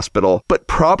closer hospital, but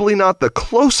probably not the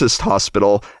closest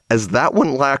hospital, as that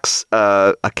one lacks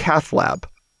a cath lab.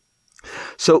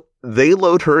 So they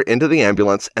load her into the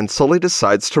ambulance, and Sully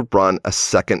decides to run a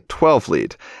second 12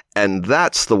 lead. And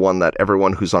that's the one that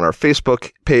everyone who's on our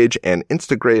Facebook page and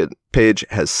Instagram page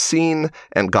has seen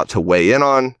and got to weigh in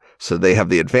on. So they have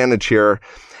the advantage here.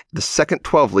 The second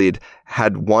 12 lead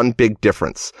had one big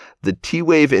difference. The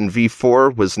T-wave in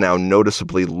V4 was now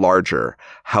noticeably larger.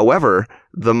 However,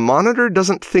 the Monitor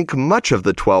doesn't think much of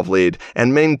the 12 lead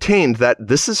and maintained that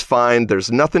this is fine.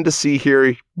 There's nothing to see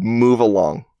here. Move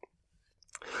along.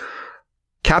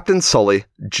 Captain Sully,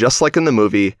 just like in the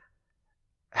movie,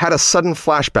 had a sudden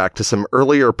flashback to some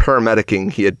earlier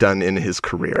paramedicing he had done in his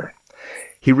career.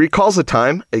 He recalls a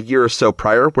time, a year or so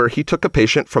prior, where he took a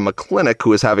patient from a clinic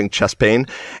who was having chest pain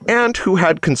and who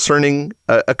had a concerning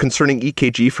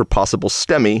EKG for possible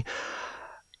STEMI.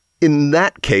 In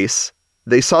that case,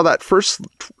 they saw that first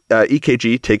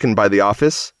EKG taken by the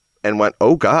office and went,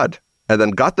 oh God, and then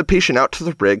got the patient out to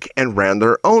the rig and ran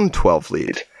their own 12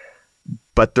 lead.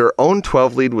 but their own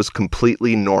 12 lead was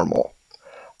completely normal.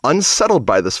 Unsettled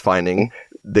by this finding,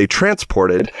 they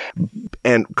transported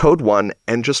and code 1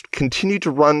 and just continued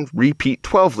to run repeat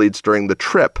 12 leads during the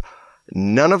trip.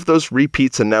 None of those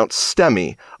repeats announced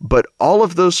STEMI, but all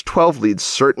of those 12 leads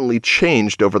certainly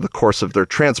changed over the course of their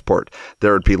transport.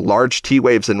 There would be large T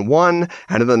waves in one,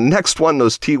 and in the next one,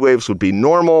 those T waves would be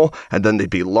normal, and then they'd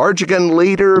be large again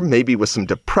later, maybe with some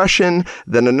depression.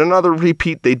 Then in another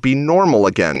repeat, they'd be normal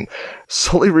again.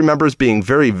 Sully remembers being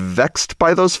very vexed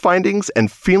by those findings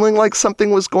and feeling like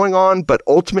something was going on, but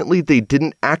ultimately they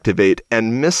didn't activate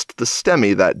and missed the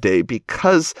STEMI that day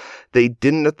because they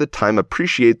didn't at the time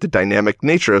appreciate the dynamic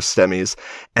nature of STEMIs,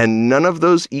 and none of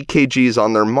those EKGs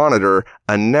on their monitor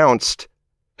announced,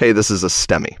 hey, this is a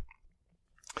STEMI.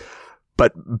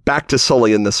 But back to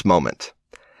Sully in this moment.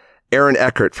 Aaron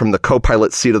Eckert from the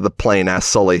co-pilot seat of the plane asked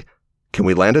Sully, can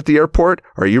we land at the airport?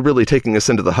 Or are you really taking us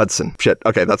into the Hudson? Shit,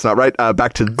 okay, that's not right.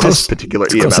 Back to this particular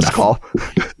EMS call.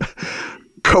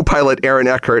 Co-pilot Aaron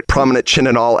Eckert, prominent chin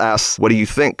and all, asks, what do you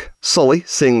think? Sully,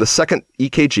 seeing the second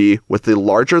EKG with the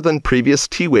larger than previous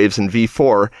T waves in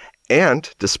V4, and,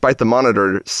 despite the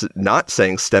monitor not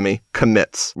saying STEMI,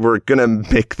 commits. We're going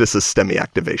to make this a STEMI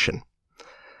activation.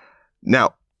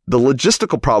 Now, the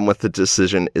logistical problem with the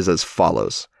decision is as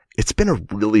follows. It's been a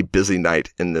really busy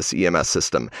night in this EMS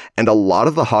system, and a lot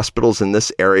of the hospitals in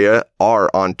this area are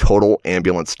on total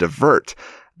ambulance divert.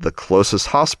 The closest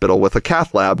hospital with a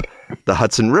cath lab, the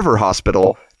Hudson River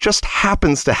Hospital, just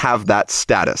happens to have that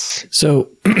status. So,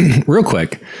 real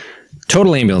quick,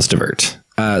 total ambulance divert.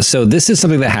 So this is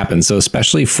something that happens. So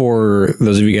especially for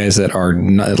those of you guys that are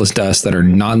not, at least us, that are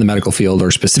not in the medical field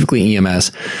or specifically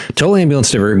EMS, total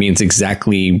ambulance divert means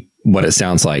exactly what it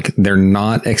sounds like. They're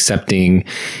not accepting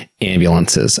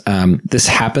ambulances. This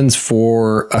happens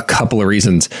for a couple of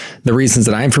reasons. The reasons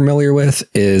that I'm familiar with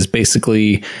is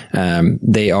basically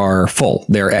they are full.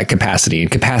 They're at capacity.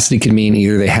 And capacity can mean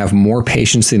either they have more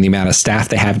patients than the amount of staff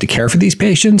they have to care for these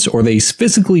patients, or they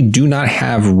physically do not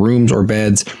have rooms or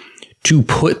beds to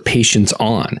put patients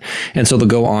on. And so they'll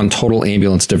go on total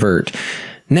ambulance divert.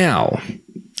 Now,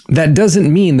 that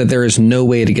doesn't mean that there is no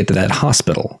way to get to that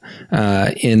hospital.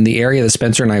 In the area that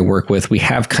Spencer and I work with, we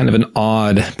have kind of an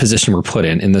odd position we're put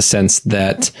in the sense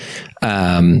that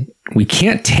we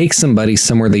can't take somebody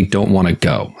somewhere they don't want to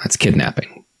go. That's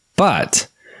kidnapping. But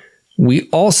we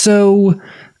also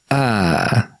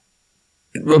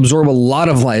absorb a lot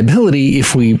of liability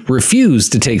if we refuse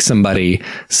to take somebody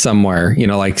somewhere,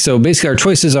 so basically our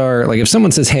choices are like, if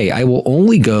someone says, hey, I will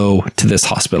only go to this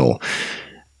hospital,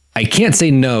 I can't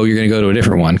say, no, you're going to go to a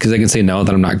different one, because I can say, no,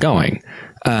 that I'm not going.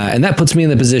 And that puts me in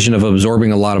the position of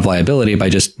absorbing a lot of liability by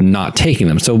just not taking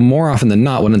them. So more often than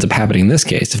not, what ends up happening in this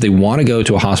case, if they want to go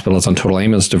to a hospital that's on total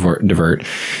ambulance divert,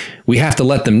 we have to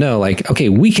let them know, like, okay,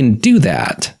 we can do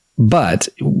that, but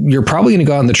you're probably going to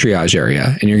go out in the triage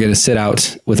area and you're going to sit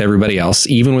out with everybody else,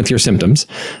 even with your symptoms.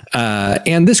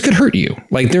 And this could hurt you.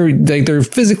 Like they're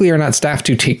physically are not staffed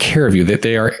to take care of you, that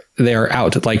they are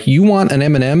out. Like you want an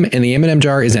M&M and the M&M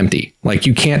jar is empty. Like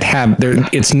you can't have there.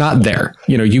 It's not there.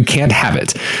 You can't have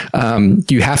it.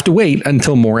 You have to wait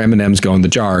until more M&Ms go in the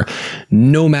jar,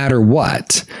 no matter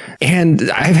what.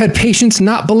 And I've had patients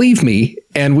not believe me.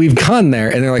 And we've gone there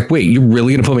and they're like, wait, you're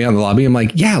really going to put me out in the lobby? I'm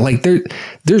like, yeah, like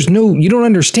there's no, you don't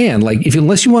understand. Like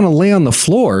unless you want to lay on the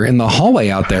floor in the hallway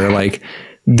out there, like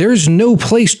there's no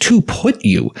place to put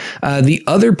you. The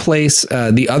other place,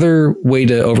 the other way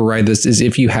to override this is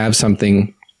if you have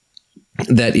something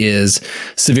that is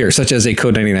severe, such as a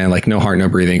code 99, like no heart, no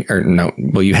breathing, or no,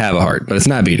 well, you have a heart, but it's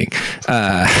not beating,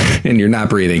 and you're not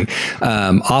breathing.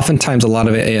 Oftentimes, a lot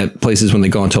of places when they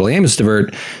go on total ambulance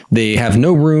divert, they have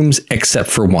no rooms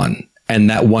except for one. And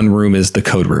that one room is the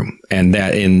code room,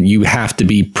 and you have to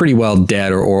be pretty well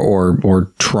dead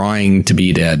or trying to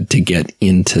be dead to get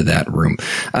into that room.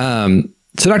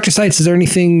 So Dr. Seitz, is there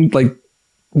anything like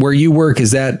where you work? Is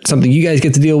that something you guys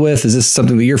get to deal with? Is this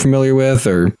something that you're familiar with,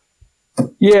 or?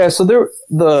 Yeah, so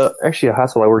actually a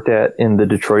hospital I worked at in the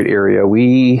Detroit area,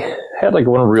 we had like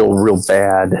one real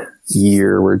bad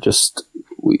year where it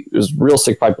was real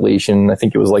sick population. I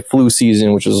think it was like flu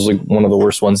season, which was like one of the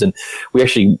worst ones. And we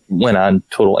actually went on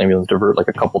total ambulance divert like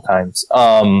a couple times.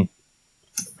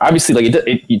 Obviously, like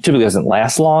it typically doesn't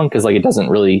last long because like it doesn't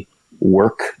really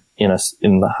work in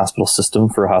the hospital system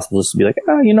for a hospital to be like,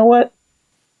 you know what?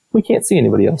 We can't see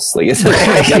anybody else. Like, it's,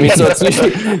 I mean, so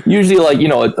it's usually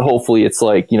like, hopefully it's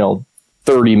like,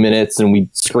 30 minutes and we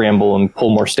scramble and pull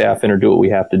more staff in or do what we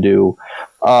have to do.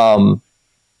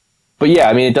 But yeah,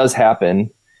 I mean, it does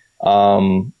happen.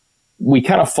 We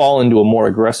kind of fall into a more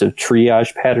aggressive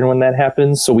triage pattern when that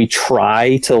happens. So we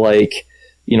try to like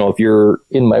if you're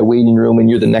in my waiting room and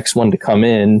you're the next one to come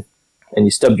in and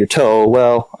you stubbed your toe,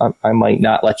 well, I might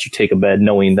not let you take a bed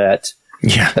knowing that,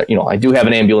 I do have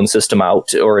an ambulance system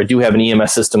out, or I do have an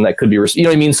EMS system that could be, you know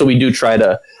what I mean? So we do try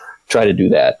to do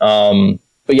that.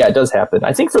 But yeah, it does happen.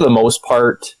 I think for the most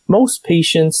part, most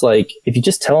patients, like if you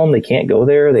just tell them they can't go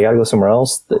there, they got to go somewhere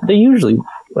else. They usually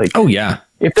like, oh yeah.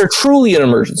 If they're truly an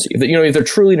emergency, if they're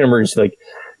truly an emergency, like,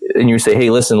 and you say,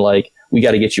 hey, listen, like we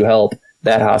got to get you help.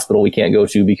 That hospital we can't go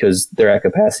to because they're at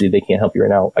capacity. They can't help you right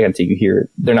now. I got to take you here.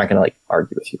 They're not going to like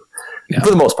argue with you for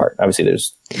the most part. Obviously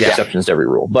there's exceptions to every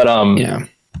rule, but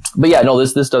no,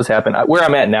 this does happen. Where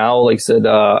I'm at now, like I said,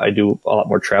 I do a lot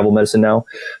more travel medicine now.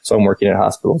 So I'm working at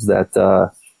hospitals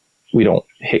that, we don't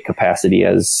hit capacity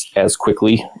as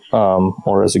quickly,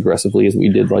 or as aggressively as we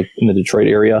did like in the Detroit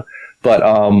area. But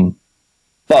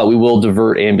we will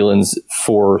divert ambulance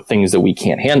for things that we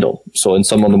can't handle. So in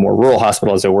some of the more rural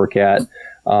hospitals I work at,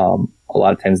 a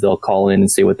lot of times they'll call in and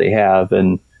say what they have,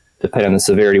 and depending on the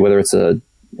severity, whether it's a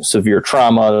severe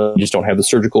trauma, we just don't have the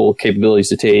surgical capabilities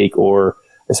to take, or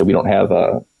I said we don't have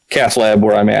a cath lab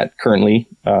where I'm at currently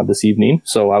this evening.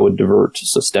 So I would divert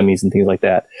STEMIs and things like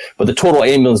that. But the total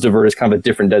ambulance divert is kind of a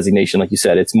different designation. Like you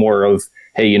said, it's more of,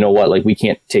 hey, you know what, like we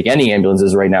can't take any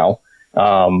ambulances right now.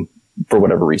 For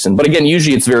whatever reason. But again,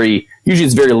 usually it's very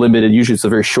limited. Usually it's a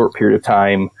very short period of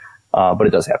time, but it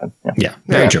does happen. Yeah,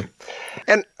 very true.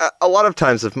 And a lot of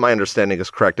times, if my understanding is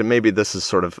correct, and maybe this is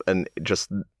sort of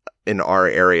just in our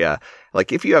area,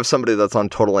 like if you have somebody that's on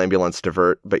total ambulance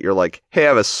divert, but you're like, hey, I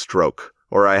have a stroke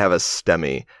or I have a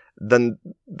STEMI, then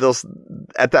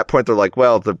at that point they're like,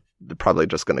 well, they're probably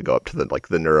just going to go up to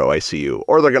the neuro ICU,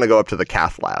 or they're going to go up to the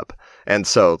cath lab. And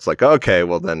so it's like, okay,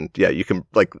 well then, yeah, you can,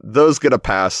 like, those get a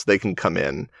pass, they can come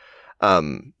in.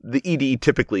 The ED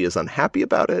typically is unhappy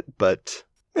about it, but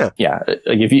yeah. Yeah.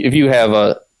 Like if you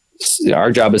have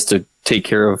our job is to take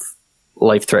care of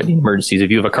life-threatening emergencies.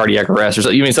 If you have a cardiac arrest or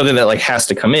something that like has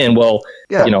to come in, well,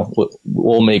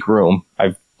 we'll make room.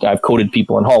 I've coded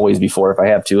people in hallways before if I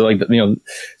have to,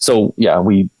 so yeah,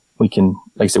 we can,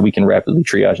 like I said, we can rapidly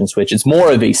triage and switch. It's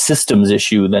more of a systems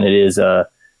issue than it is a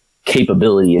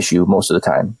capability issue most of the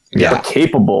time. Yeah. We're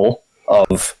capable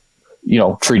of,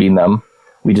 treating them.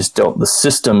 We just don't, the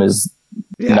system is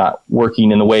not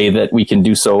working in the way that we can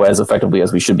do so as effectively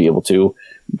as we should be able to,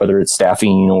 whether it's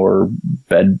staffing or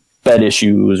bed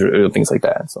issues or things like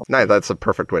that. So nice. That's a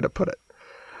perfect way to put it.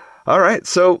 All right.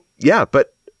 So yeah,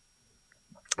 but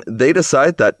they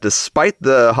decide that despite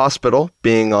the hospital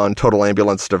being on total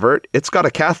ambulance divert, it's got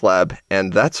a cath lab,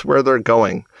 and that's where they're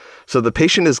going. So the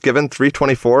patient is given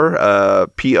 324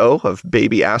 PO of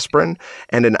baby aspirin,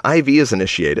 and an IV is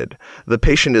initiated. The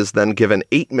patient is then given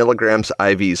 8 milligrams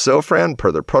IV Zofran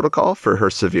per their protocol for her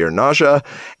severe nausea,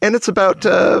 and it's about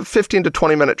 15 to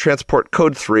 20 minute transport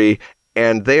code 3,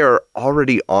 and they are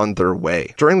already on their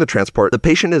way. During the transport, the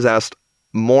patient is asked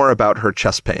more about her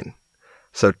chest pain.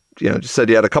 So, just said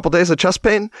you had a couple days of chest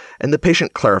pain, and the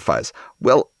patient clarifies,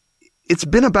 well, it's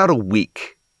been about a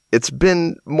week. It's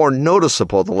been more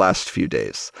noticeable the last few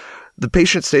days. The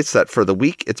patient states that for the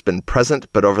week it's been present,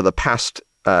 but over the past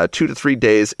 2 to 3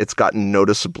 days, it's gotten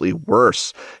noticeably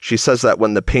worse. She says that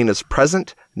when the pain is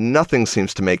present, nothing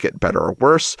seems to make it better or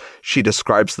worse. She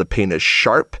describes the pain as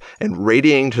sharp and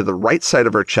radiating to the right side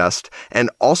of her chest and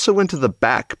also into the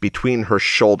back between her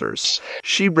shoulders.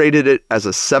 She rated it as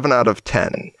a 7 out of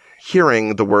 10.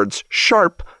 Hearing the words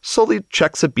sharp, Sully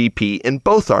checks a BP in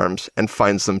both arms and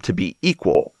finds them to be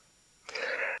equal.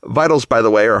 Vitals, by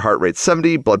the way, are heart rate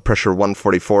 70, blood pressure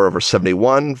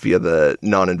 144/71 via the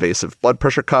non-invasive blood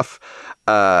pressure cuff.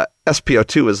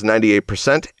 SpO2 is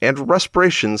 98%, and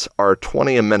respirations are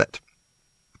 20 a minute.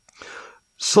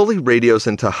 Sully radios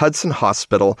into Hudson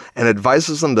Hospital and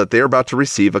advises them that they are about to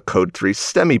receive a Code 3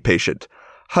 STEMI patient.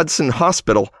 Hudson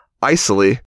Hospital,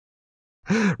 ICELY,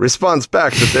 responds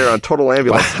back that they're on total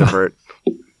ambulance divert.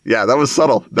 Yeah, that was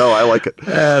subtle. No, I like it.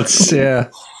 Yeah.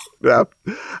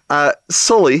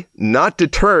 Sully, not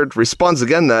deterred, responds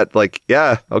again that, like,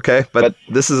 yeah, okay, but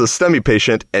this is a STEMI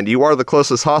patient, and you are the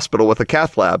closest hospital with a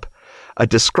cath lab. A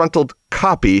disgruntled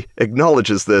copy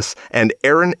acknowledges this, and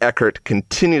Aaron Eckert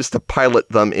continues to pilot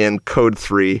them in Code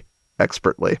 3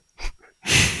 expertly.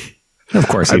 Of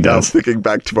course he I'm does. now thinking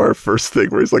back to our first thing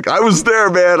where he's like, I was there,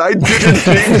 man. I did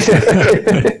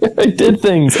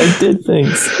things. I did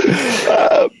things.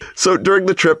 So during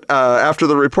the trip, after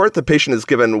the report, the patient is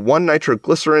given 1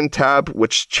 nitroglycerin tab,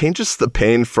 which changes the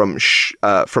pain from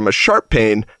a sharp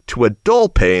pain to a dull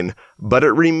pain, but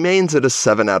it remains at a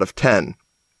 7 out of 10.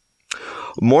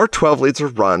 More 12 leads are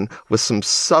run with some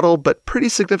subtle but pretty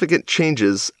significant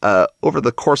changes over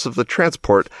the course of the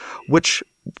transport, which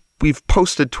we've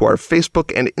posted to our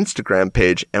Facebook and Instagram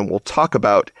page and we'll talk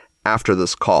about after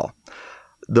this call.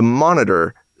 The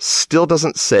monitor still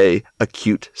doesn't say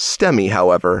acute STEMI,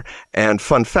 however, and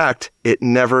fun fact, it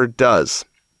never does.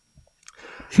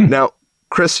 Now,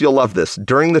 Chris, you'll love this.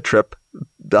 During the trip,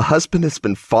 the husband has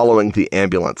been following the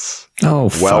ambulance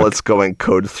while it's going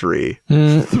code 3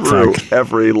 through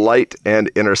every light and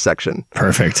intersection.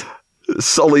 Perfect.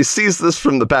 Sully sees this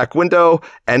from the back window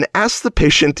and asks the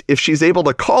patient if she's able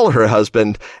to call her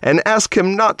husband and ask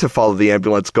him not to follow the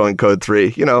ambulance going code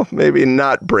 3. You know, maybe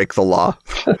not break the law.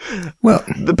 Well,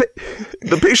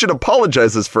 the patient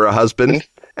apologizes for her husband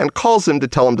and calls him to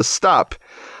tell him to stop.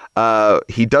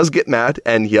 He does get mad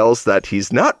and yells that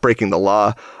he's not breaking the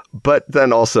law, but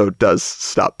then also does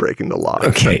stop breaking the law.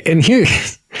 Okay, and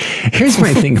here's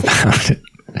my thing about it.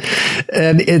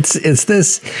 And it's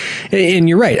this, and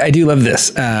you're right. I do love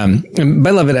this. But I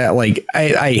love it.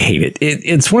 I hate it.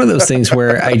 It's one of those things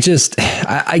where I get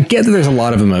that there's a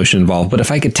lot of emotion involved, but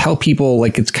if I could tell people,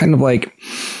 like, it's kind of like,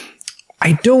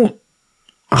 I don't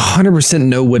 100%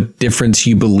 know what difference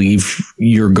you believe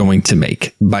you're going to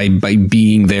make by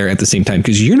being there at the same time.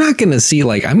 Because you're not going to see,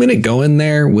 like, I'm going to go in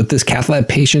there with this cath lab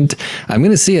patient. I'm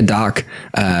going to see a doc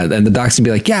and the doc's going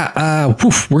to be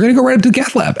like, we're going to go right up to the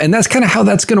cath lab. And that's kind of how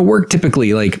that's going to work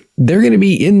typically. Like, they're going to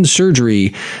be in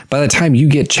surgery by the time you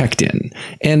get checked in.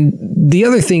 And the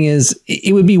other thing is,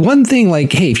 it would be one thing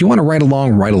like, hey, if you want to ride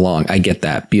along. I get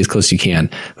that. Be as close as you can.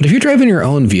 But if you're driving your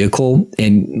own vehicle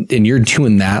and you're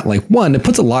doing that, like, one, it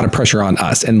puts a lot of pressure on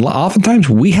us. And oftentimes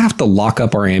we have to lock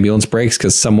up our ambulance brakes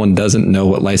because someone doesn't know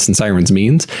what lights and sirens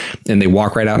means. And they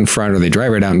walk right out in front or they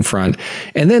drive right out in front.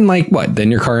 And then, like, what?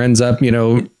 Then your car ends up,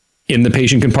 in the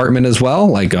patient compartment as well,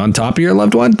 like on top of your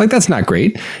loved one. Like, that's not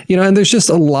great. And there's just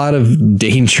a lot of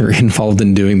danger involved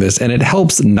in doing this, and it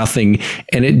helps nothing.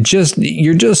 And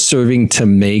you're just serving to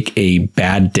make a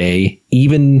bad day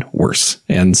even worse.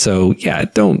 And so, yeah,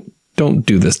 don't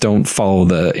do this. Don't follow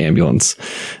the ambulance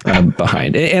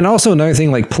behind. And also another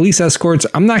thing, like police escorts,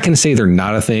 I'm not going to say they're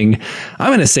not a thing. I'm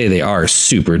going to say they are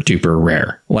super duper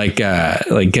rare, like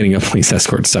getting a police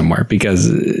escort somewhere,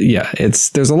 because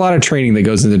there's a lot of training that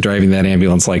goes into driving that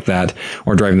ambulance like that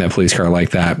or driving that police car like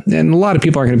that. And a lot of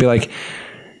people are going to be like,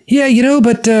 yeah,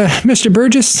 but Mr.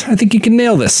 Burgess, I think you can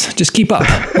nail this. Just keep up.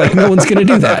 Like, no one's going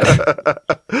to do that.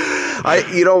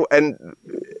 And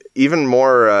even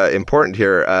more important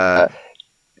here,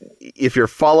 if you're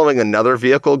following another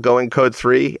vehicle going code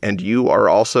 3 and you are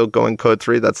also going code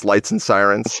 3, that's lights and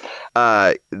sirens,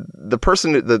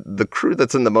 the crew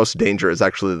that's in the most danger is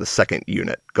actually the second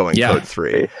unit going code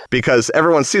 3, because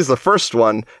everyone sees the first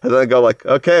one and then they go like,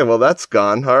 okay, well, that's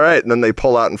gone. All right. And then they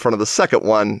pull out in front of the second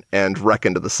one and wreck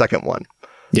into the second one.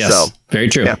 Yes, so, very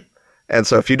true. Yeah. And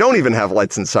so if you don't even have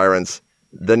lights and sirens,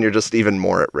 then you're just even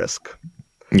more at risk.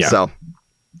 Yeah. So,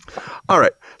 all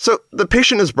right. So the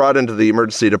patient is brought into the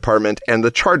emergency department, and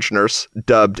the charge nurse,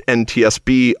 dubbed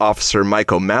NTSB Officer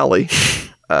Mike O'Malley,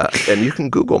 and you can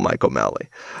Google Mike O'Malley,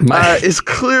 is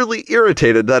clearly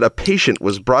irritated that a patient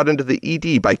was brought into the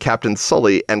ED by Captain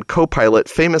Sully and co-pilot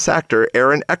famous actor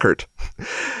Aaron Eckhart.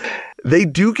 They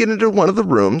do get into one of the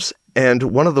rooms, and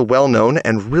one of the well-known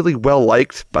and really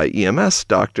well-liked by EMS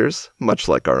doctors, much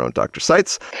like our own Dr.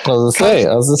 Seitz. I was going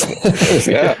to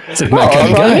say, yeah. It's my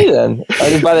kind of guy. Me then. I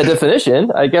just, by the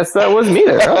definition, I guess that was me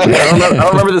there. I don't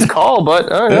remember this call, but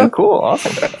cool,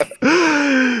 awesome.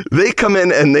 They come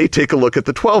in and they take a look at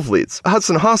the 12 leads.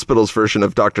 Hudson Hospital's version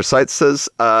of Dr. Seitz says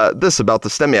this about the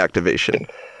STEMI activation.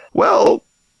 Well,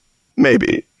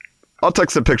 maybe. I'll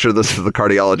text a picture of this to the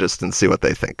cardiologist and see what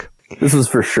they think. This is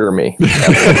for sure me.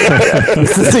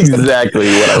 This is exactly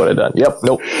what I would have done. Yep.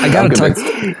 Nope. I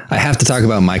have to talk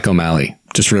about Mike O'Malley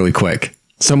just really quick.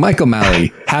 So Mike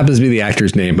O'Malley happens to be the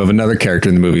actor's name of another character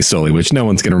in the movie Sully, which no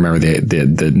one's going to remember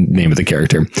the name of the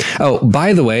character. Oh,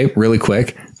 by the way, really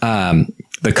quick,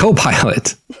 the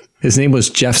co-pilot, his name was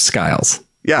Jeff Skiles.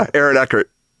 Yeah, Aaron Eckhart.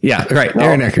 Yeah, right,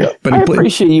 Aaron Eckhart. Yeah. But I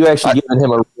appreciate you actually giving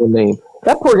him a real name.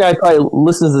 That poor guy probably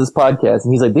listens to this podcast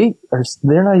and he's like,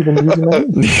 they're not even using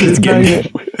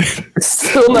that.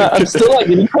 I'm still not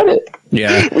getting credit.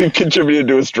 Yeah. We've contributed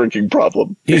to his drinking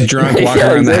problem. He's drunk, walking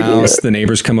around the house. The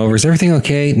neighbors come over. Is everything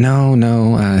okay?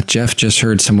 No. Jeff just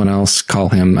heard someone else call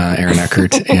him Aaron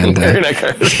Eckhart. And Aaron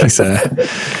Eckhart.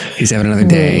 he's having another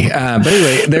day. But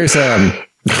anyway, there's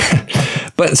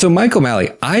but so Mike O'Malley,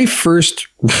 I first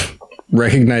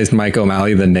recognized Mike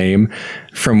O'Malley, the name,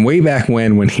 from way back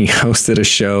when he hosted a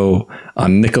show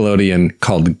on Nickelodeon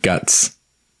called Guts.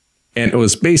 And it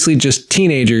was basically just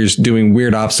teenagers doing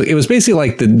weird obstacles. It was basically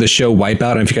like the show Wipeout.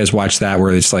 I don't know if you guys watched that,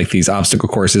 where it's like these obstacle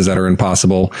courses that are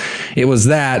impossible. It was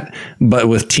that, but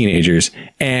with teenagers.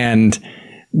 And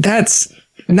That's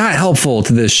not helpful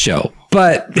to this show,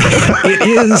 but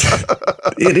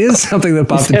it is something that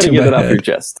popped into my head. Off your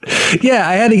chest. Yeah,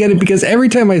 I had to get it because every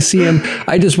time I see him,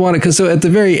 I just want to, because so at the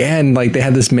very end, like they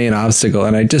had this main obstacle,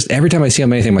 and I just, every time I see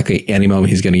him, anything, I'm like, okay, any moment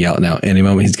he's going to yell it now. Any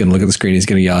moment he's going to look at the screen, he's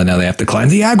going to yell it now. They have to climb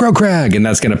the aggro crag, and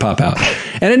that's going to pop out.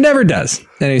 And it never does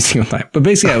any single time. But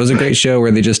basically, yeah, it was a great show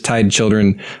where they just tied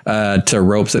children to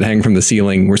ropes that hang from the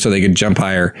ceiling so they could jump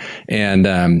higher,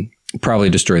 and probably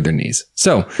destroyed their knees.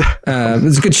 So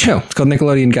it's a good show. It's called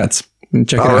Nickelodeon Guts.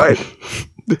 Check it out. All right.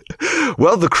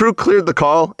 Well, the crew cleared the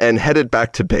call and headed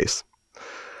back to base.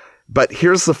 But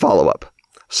here's the follow-up.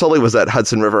 Sully was at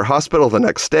Hudson River Hospital the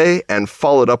next day and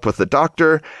followed up with the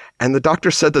doctor, and the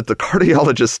doctor said that the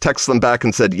cardiologist texted them back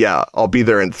and said, yeah, I'll be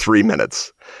there in 3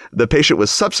 minutes. The patient was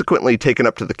subsequently taken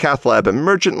up to the cath lab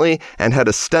emergently and had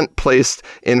a stent placed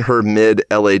in her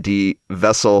mid-LAD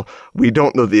vessel. We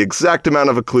don't know the exact amount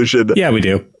of occlusion. Yeah, we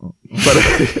do. But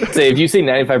say, if you say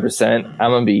 95%,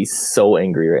 I'm going to be so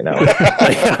angry right now.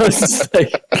 I was just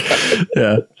like,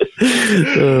 yeah.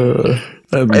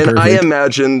 And perfect. I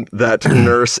imagine that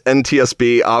nurse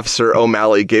NTSB Officer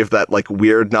O'Malley gave that like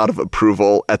weird nod of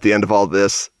approval at the end of all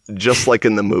this, just like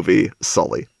in the movie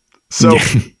Sully. So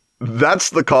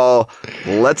that's the call.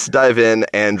 Let's dive in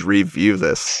and review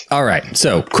this. All right.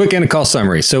 So quick end of call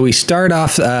summary. So we start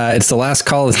off. It's the last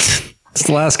call. It's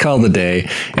the last call of the day,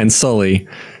 and Sully,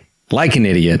 like an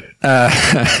idiot,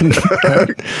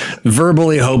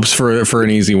 verbally hopes for an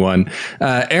easy one.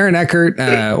 Aaron Eckhart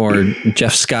or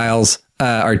Jeff Skiles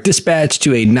are dispatched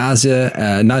to a nausea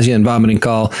and vomiting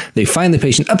call. They find the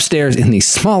patient upstairs in the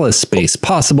smallest space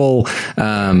possible.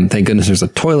 Thank goodness there's a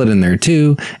toilet in there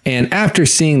too. And after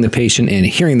seeing the patient and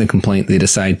hearing the complaint, they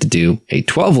decide to do a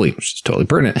 12 lead, which is totally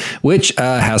pertinent, which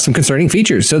has some concerning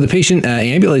features. So the patient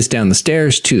ambulates down the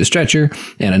stairs to the stretcher,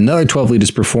 and another 12 lead is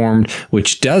performed,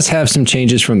 which does have some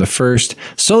changes from the first.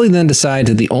 Sully then decides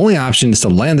that the only option is to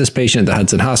land this patient at the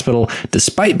Hudson Hospital,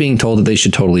 despite being told that they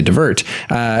should totally divert.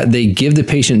 They give the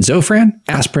patient Zofran,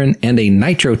 aspirin, and a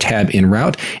nitro tab en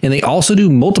route, and they also do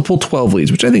multiple 12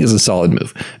 leads, which I think is a solid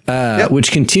move,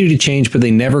 which continue to change, but they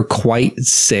never quite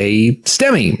say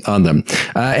STEMI on them.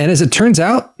 And as it turns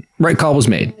out, right call was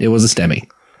made. It was a STEMI.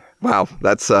 Wow,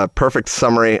 that's a perfect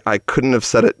summary. I couldn't have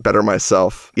said it better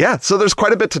myself. Yeah, so there's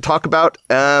quite a bit to talk about,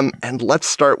 and let's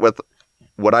start with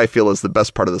what I feel is the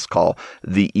best part of this call,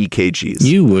 the EKGs.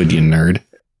 You would, you nerd.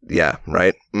 Yeah,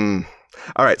 right?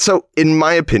 All right, so in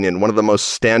my opinion, one of the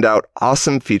most standout,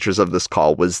 awesome features of this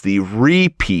call was the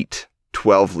repeat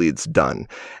 12 leads done.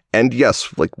 And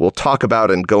yes, like we'll talk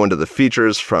about and go into the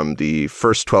features from the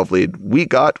first 12 lead we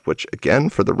got, which again,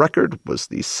 for the record, was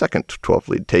the second 12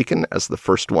 lead taken, as the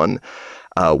first one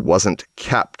wasn't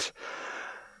kept.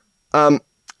 I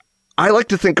like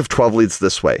to think of 12 leads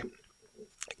this way.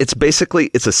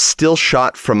 It's a still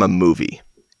shot from a movie.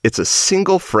 It's a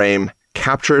single frame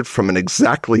captured from an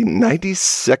exactly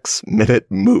 96-minute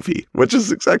movie, which is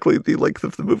exactly the length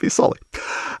of the movie Sully.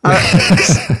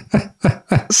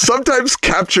 Sometimes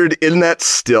captured in that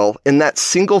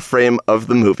single frame of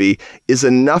the movie is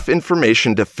enough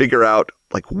information to figure out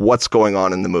like what's going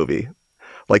on in the movie.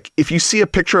 Like if you see a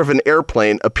picture of an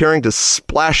airplane appearing to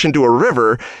splash into a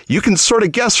river, you can sort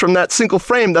of guess from that single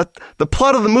frame that the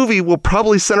plot of the movie will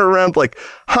probably center around like,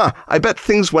 I bet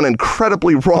things went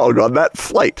incredibly wrong on that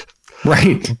flight.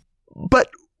 Right. But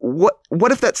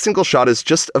what if that single shot is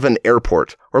just of an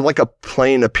airport or like a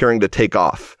plane appearing to take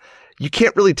off? You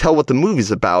can't really tell what the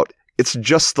movie's about. It's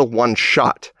just the one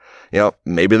shot.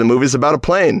 Maybe the movie's about a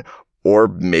plane, or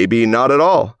maybe not at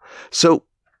all. So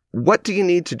what do you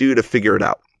need to do to figure it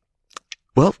out?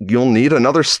 Well, you'll need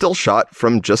another still shot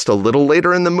from just a little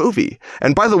later in the movie.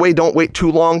 And by the way, don't wait too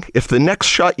long. If the next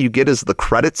shot you get is the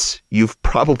credits, you've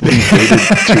probably waited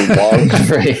too long.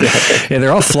 Right. Yeah,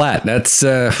 they're all flat. That's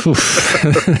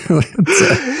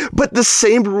But the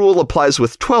same rule applies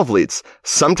with 12 leads.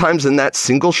 Sometimes in that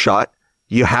single shot,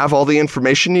 you have all the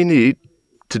information you need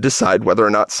to decide whether or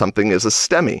not something is a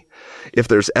STEMI. If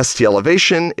there's ST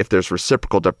elevation, if there's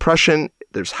reciprocal depression,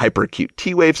 there's hyperacute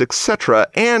T waves, etc.,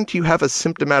 and you have a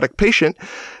symptomatic patient,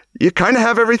 you kind of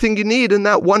have everything you need in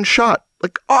that one shot.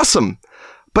 Like, awesome.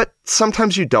 But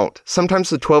sometimes you don't. Sometimes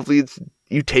the 12 leads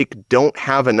you take don't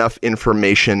have enough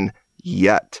information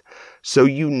yet. So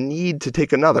you need to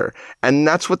take another. And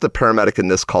that's what the paramedic in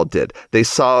this call did. They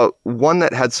saw one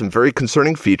that had some very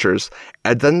concerning features,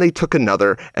 and then they took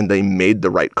another and they made the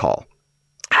right call.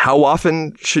 How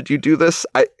often should you do this?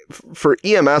 For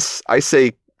EMS, I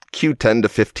say Q10 to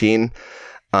 15,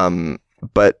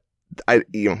 but I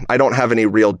don't have any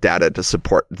real data to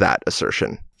support that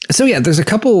assertion. So yeah, there's a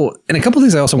couple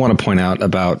things I also want to point out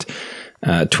about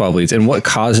 12 leads and what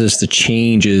causes the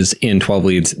changes in 12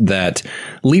 leads that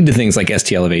lead to things like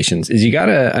ST elevations is you got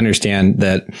to understand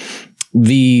that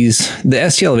the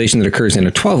ST elevation that occurs in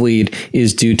a 12 lead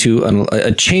is due to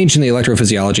a change in the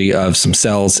electrophysiology of some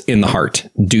cells in the heart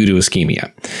due to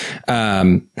ischemia.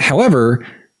 However,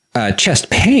 chest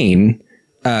pain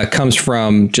comes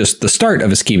from just the start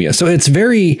of ischemia. So it's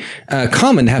very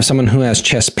common to have someone who has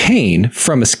chest pain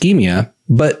from ischemia,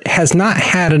 but has not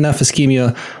had enough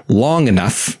ischemia long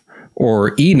enough or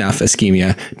enough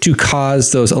ischemia to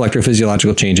cause those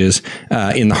electrophysiological changes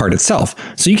in the heart itself.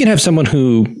 So you can have someone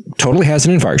who totally has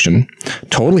an infarction,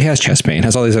 totally has chest pain,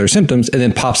 has all these other symptoms, and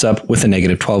then pops up with a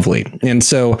negative 12 lead. And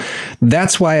so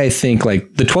that's why I think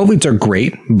like the 12 leads are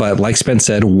great, but like Spence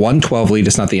said, one 12 lead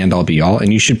is not the end all be all.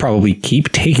 And you should probably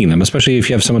keep taking them, especially if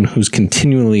you have someone who's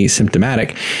continually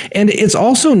symptomatic. And it's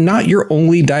also not your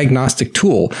only diagnostic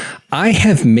tool. I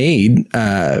have made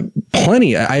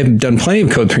I've done plenty of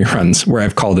Code 3 runs where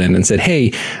I've called in and said,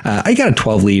 hey, I got a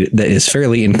 12 lead that is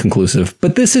fairly inconclusive,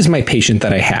 but this is my patient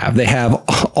that I have. They have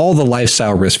all the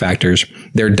lifestyle risk factors.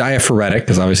 They're diaphoretic,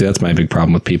 because obviously that's my big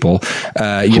problem with people.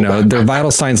 Their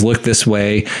vital signs look this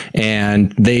way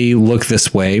and they look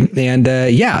this way. And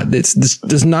this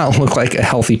does not look like a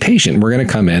healthy patient. We're going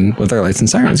to come in with our lights and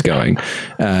sirens going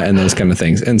and those kind of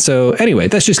things. And so anyway,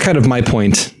 that's just kind of my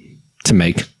point to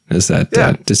make. Is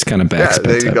that just kind of backs? Yeah,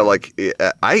 there you go. Like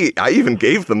I even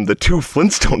gave them the 2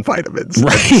 Flintstone vitamins.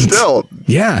 Right. Still,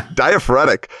 yeah,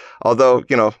 diaphoretic. Although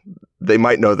they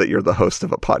might know that you're the host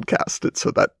of a podcast, and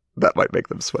so that might make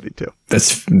them sweaty too.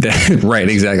 That's right.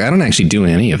 Exactly. I don't actually do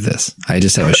any of this. I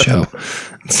just have a show.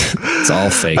 It's all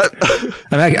fake.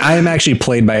 I am actually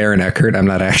played by Aaron Eckhart. I'm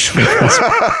not actually.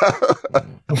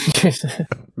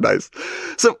 Nice.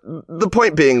 So the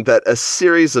point being that a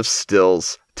series of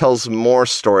stills tells more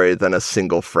story than a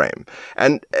single frame.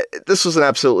 And this was an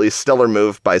absolutely stellar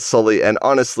move by Sully, and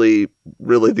honestly,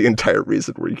 really the entire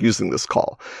reason we're using this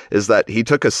call is that he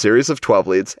took a series of 12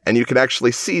 leads, and you can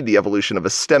actually see the evolution of a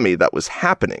STEMI that was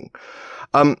happening.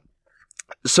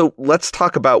 So let's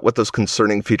talk about what those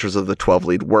concerning features of the 12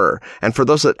 lead were. And for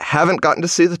those that haven't gotten to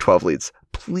see the 12 leads,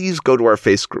 please go to our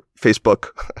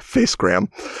Facebook Facegram.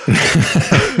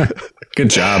 Good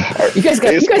job. You guys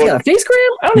got a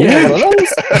Facegram? I don't even know one of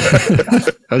those.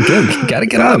 Oh, good. Got to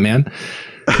get on it, man.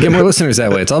 Get more listeners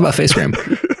that way. It's all about Facegram.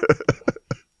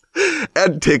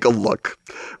 And take a look.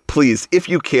 Please, if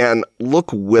you can,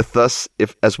 look with us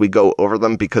as we go over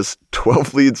them, because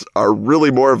 12 leads are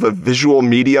really more of a visual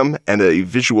medium and a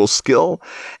visual skill.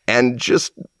 And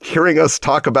just hearing us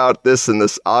talk about this in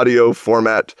this audio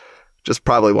format just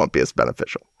probably won't be as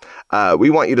beneficial. We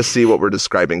want you to see what we're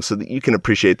describing so that you can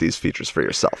appreciate these features for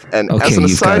yourself. And okay, as an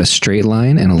aside, you've got a straight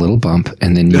line and a little bump,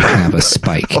 and then you have a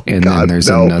spike, then there's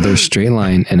another straight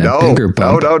line and a bigger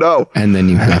bump. No. And then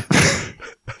you have...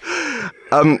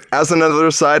 As another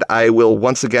aside, I will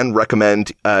once again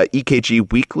recommend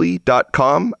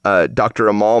ekgweekly.com. Dr.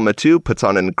 Amal Mattu puts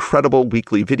on incredible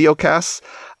weekly videocasts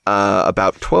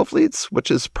about 12 leads, which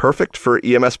is perfect for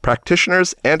EMS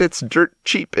practitioners, and it's dirt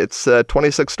cheap. It's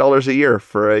 $26 a year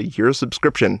for a year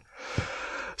subscription.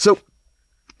 So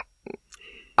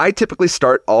I typically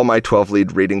start all my 12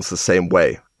 lead readings the same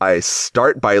way. I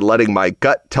start by letting my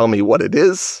gut tell me what it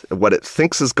is, what it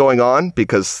thinks is going on,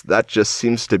 because that just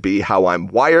seems to be how I'm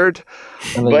wired.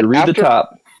 And then you read the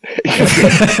top.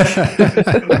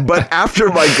 But after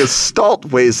my gestalt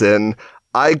weighs in,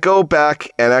 I go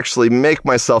back and actually make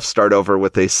myself start over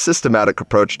with a systematic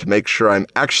approach to make sure I'm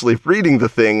actually reading the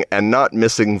thing and not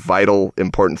missing vital,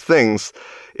 important things.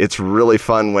 It's really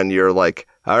fun when you're like,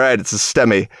 all right, it's a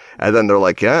STEMI. And then they're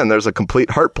like, yeah, and there's a complete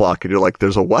heart block. And you're like,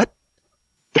 there's a what?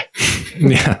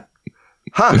 Yeah.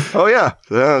 Huh. Oh, yeah.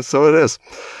 So it is.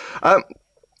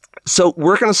 So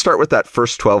we're going to start with that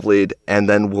first 12 lead, and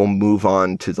then we'll move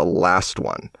on to the last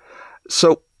one.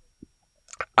 So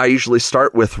I usually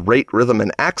start with rate, rhythm,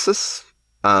 and axis.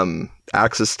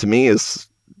 Axis to me is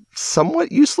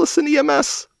somewhat useless in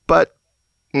EMS, but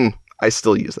I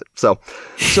still use it. So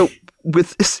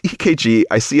with this EKG,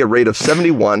 I see a rate of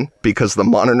 71 because the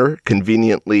monitor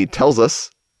conveniently tells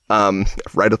us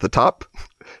right at the top.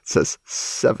 It says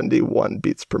 71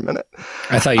 beats per minute.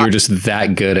 I thought you were just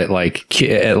that good at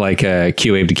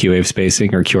Q wave to Q wave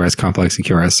spacing, or QRS complex to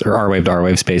QRS, or R wave to R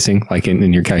wave spacing, like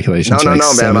in your calculations. No,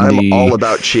 man. I'm all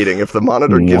about cheating. If the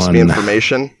monitor gives me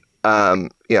information,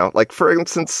 like for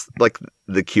instance, like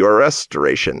the QRS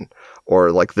duration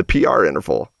or like the PR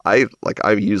interval, I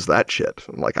use that shit.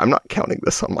 I'm not counting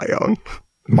this on my own.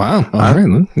 Wow. All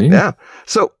right. Yeah.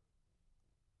 So,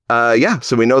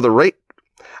 so we know the rate.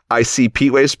 I see P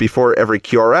waves before every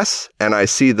QRS, and I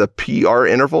see the PR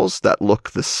intervals that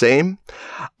look the same.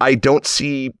 I don't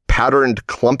see patterned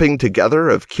clumping together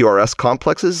of QRS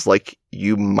complexes like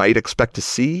you might expect to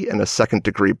see in a second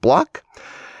degree block.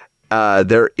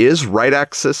 There is right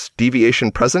axis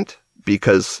deviation present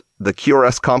because the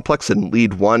QRS complex in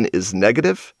lead 1 is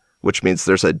negative, which means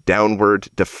there's a downward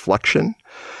deflection.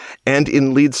 And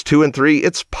in leads 2 and 3,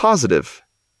 it's positive,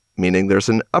 meaning there's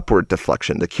an upward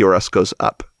deflection. The QRS goes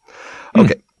up.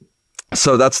 Okay,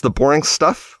 so that's the boring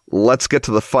stuff. Let's get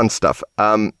to the fun stuff.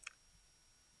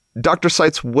 Dr.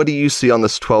 Seitz, what do you see on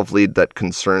this 12 lead that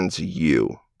concerns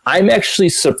you? I'm actually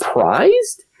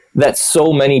surprised that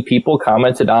so many people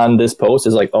commented on this post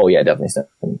is like, oh yeah,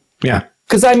 definitely. Yeah.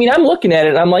 Because I mean, I'm looking at it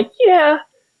and I'm like, yeah,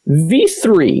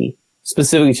 V3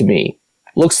 specifically to me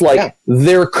looks like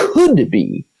there could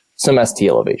be some ST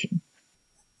elevation.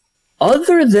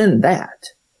 Other than that,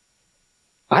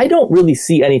 I don't really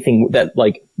see anything that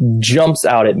like jumps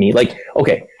out at me. Like,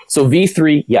 okay, so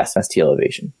V3, yes, ST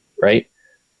elevation, right?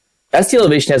 ST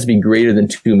elevation has to be greater than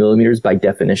 2 millimeters by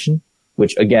definition,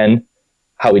 which again,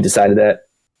 how we decided that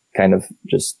kind of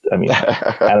just, I mean,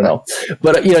 I don't know.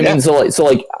 But, you know what I mean? So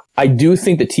like, I do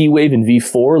think the T wave in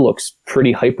V4 looks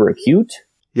pretty hyperacute.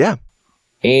 Yeah.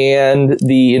 And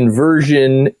the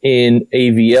inversion in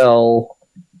AVL,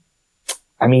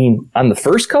 I mean, on the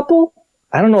first couple,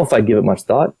 I don't know if I'd give it much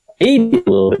thought. Maybe a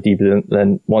little bit deeper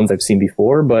than ones I've seen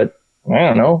before, but I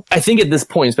don't know. I think at this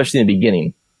point, especially in the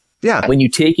beginning, when you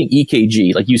take an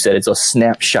EKG, like you said, it's a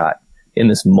snapshot in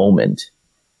this moment.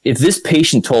 If this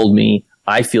patient told me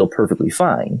I feel perfectly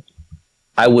fine,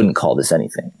 I wouldn't call this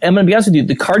anything. And I'm going to be honest with you,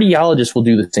 the cardiologist will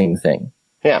do the same thing.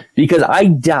 Yeah. Because I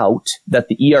doubt that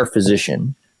the ER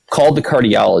physician called the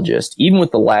cardiologist, even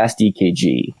with the last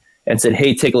EKG, and said,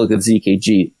 hey, take a look at this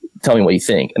EKG. Tell me what you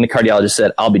think. And the cardiologist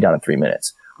said, I'll be done in 3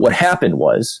 minutes. What happened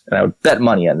was, and I would bet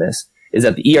money on this, is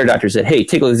that the ER doctor said, hey,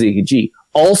 take a look at this EKG.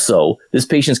 Also, this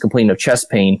patient's complaining of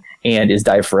chest pain and is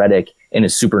diaphoretic and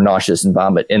is super nauseous and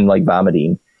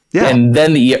vomiting. Yeah. And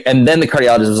then the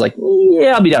cardiologist was like,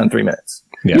 yeah, I'll be done in 3 minutes.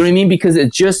 Yeah. You know what I mean? Because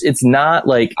it's not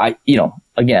like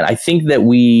again, I think that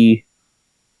we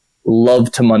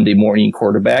love to Monday morning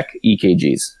quarterback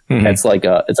EKGs. Mm-hmm. It's like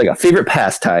a favorite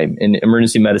pastime in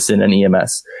emergency medicine and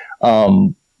EMS.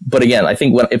 But again, I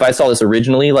think if I saw this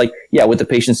originally, with the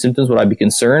patient's symptoms, would I be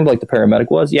concerned like the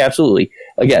paramedic was? Yeah, absolutely.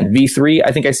 Again, V3,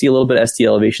 I think I see a little bit of ST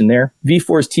elevation there.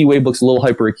 V4's T wave looks a little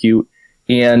hyperacute.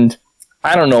 And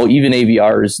I don't know, even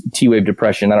AVR's T wave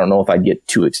depression, I don't know if I'd get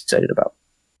too excited about.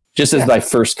 Just as my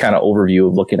first kind of overview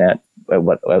of looking at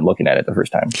it the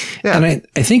first time. Yeah. And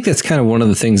I think that's kind of one of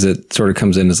the things that sort of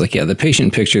comes in is the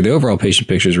patient picture, the overall patient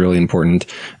picture is really important.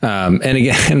 And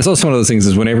again, and it's also one of those things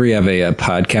is whenever you have a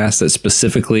podcast that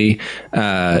specifically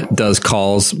does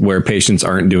calls where patients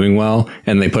aren't doing well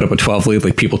and they put up a 12 lead,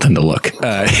 like people tend to look,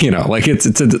 we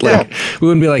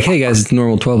wouldn't be like, hey guys, it's a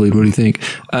normal 12 lead. What do you think?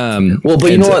 But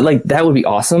you know what? Like that would be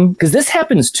awesome. Cause this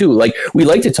happens too. Like we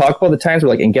like to talk about the times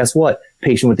where and guess what?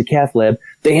 Patient with the cath lab,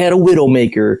 they had a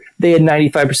Widowmaker, they had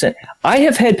 95%. I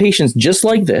have had patients just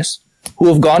like this who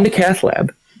have gone to cath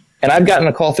lab, and I've gotten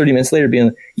a call 30 minutes later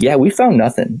being, yeah, we found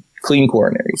nothing. Clean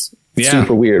coronaries. Yeah.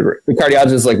 Super weird. The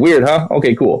cardiologist is like, weird, huh?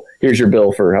 Okay, cool. Here's your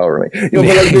bill for however many.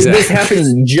 This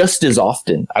happens just as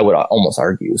often, I would almost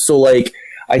argue. So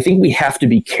I think we have to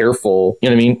be careful. You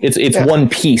know what I mean? It's one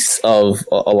piece of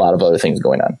a lot of other things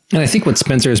going on. And I think what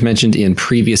Spencer has mentioned in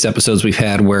previous episodes we've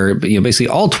had where, basically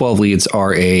all 12 leads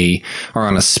are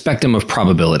on a spectrum of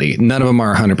probability. None of them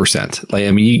are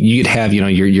 100%. You could have,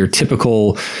 your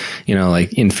typical,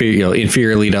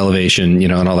 inferior lead elevation,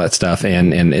 and all that stuff.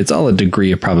 And it's all a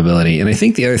degree of probability. And I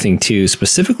think the other thing too,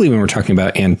 specifically when we're talking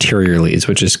about anterior leads,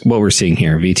 which is what we're seeing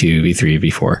here, V2,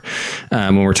 V3, V4,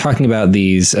 when we're talking about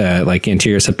these,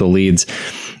 anterior septal leads,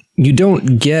 you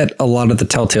don't get a lot of the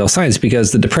telltale signs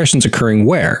because the depression's occurring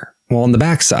where? Well, on the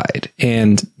backside,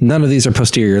 and none of these are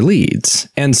posterior leads.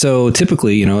 And so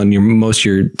typically, in your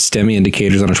STEMI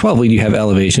indicators on a 12 lead, you have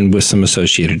elevation with some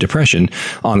associated depression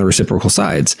on the reciprocal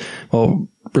sides. Well,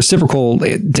 reciprocal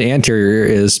to anterior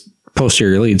is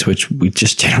posterior leads, which we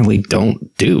just generally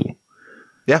don't do.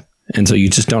 Yeah. And so you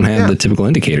just don't have the typical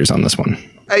indicators on this one.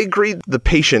 I agree. The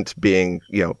patient being,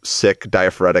 sick,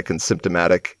 diaphoretic, and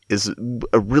symptomatic is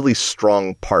a really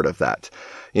strong part of that,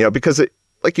 because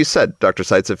like you said, Dr.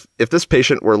 Seitz, if this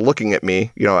patient were looking at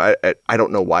me, I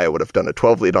don't know why I would have done a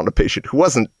 12 lead on a patient who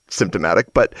wasn't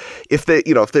symptomatic, but if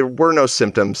there were no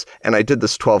symptoms and I did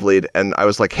this 12 lead and I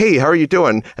was like, hey, how are you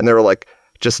doing? And they were like,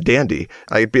 just dandy.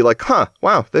 I'd be like,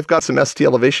 wow, they've got some ST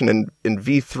elevation in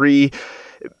V3,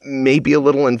 maybe a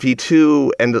little in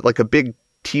V2 and a big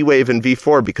T wave in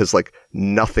V4 because like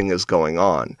nothing is going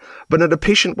on. But in a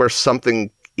patient where something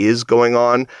is going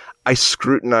on, I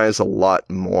scrutinize a lot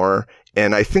more.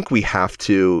 And I think we have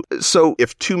to. So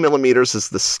if 2 millimeters is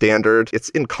the standard, it's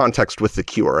in context with the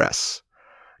QRS.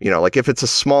 Like if it's a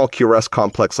small QRS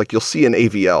complex, like you'll see in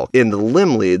AVL, in the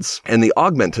limb leads and the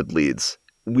augmented leads,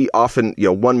 we often,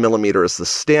 1 millimeter is the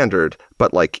standard,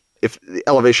 but like if the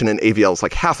elevation in AVL is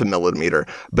like 0.5 millimeter,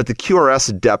 but the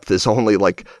QRS depth is only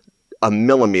like 1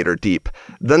 millimeter deep,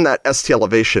 then that ST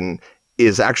elevation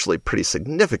is actually pretty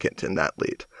significant in that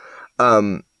lead.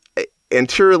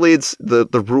 Anterior leads, the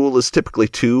rule is typically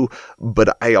 2,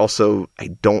 but I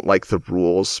don't like the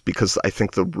rules because I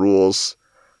think the rules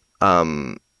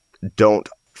don't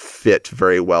fit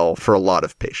very well for a lot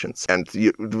of patients. And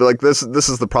this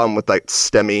is the problem with like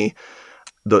STEMI,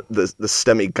 the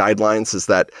STEMI guidelines is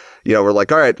that, we're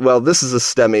like, all right, well, this is a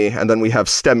STEMI, and then we have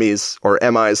STEMIs or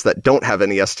MIs that don't have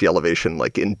any ST elevation,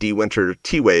 like in D-Winter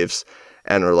T waves.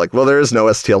 And we're like, well, there is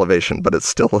no ST elevation, but it's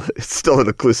still an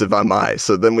occlusive MI.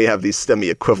 So then we have these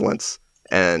STEMI equivalents,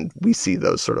 and we see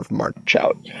those sort of march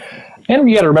out. And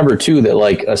you got to remember too that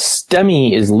like a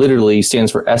STEMI is literally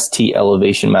stands for ST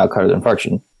elevation myocardial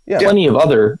infarction. Yeah. Plenty of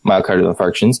other myocardial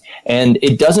infarctions, and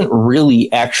it doesn't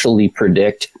really actually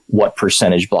predict what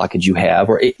percentage blockage you have.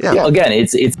 Or again,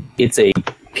 it's a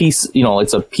piece.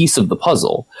 It's a piece of the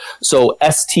puzzle. So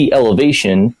ST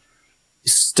elevation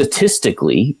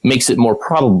statistically makes it more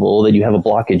probable that you have a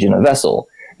blockage in a vessel.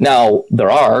 Now,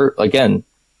 there are, again,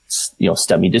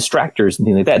 STEMI distractors and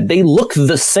things like that. They look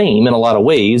the same in a lot of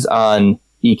ways on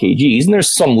EKGs, and there's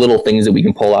some little things that we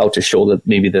can pull out to show that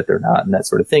maybe that they're not and that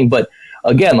sort of thing. But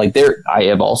again, like I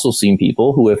have also seen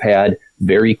people who have had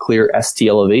very clear ST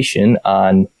elevation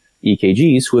on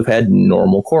EKGs who have had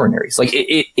normal coronaries. Like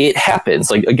it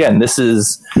happens. Like, again, this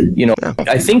is,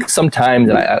 I think sometimes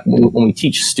when we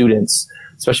teach students,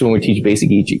 especially when we teach basic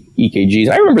EKGs,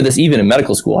 I remember this even in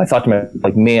medical school, I thought to myself,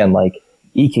 like, man, like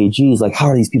EKGs, like how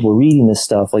are these people reading this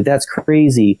stuff? Like, that's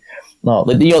crazy. No,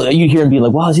 like, you hear them being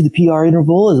like, wow, I see the PR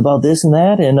interval is about this and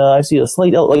that. And I see a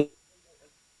slight, like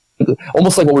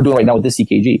almost like what we're doing right now with this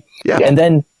EKG. Yeah.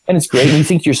 And it's great. And you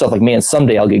think to yourself, like, man,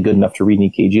 someday I'll get good enough to read an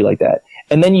EKG like that.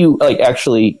 And then you like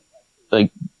actually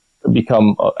like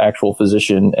become an actual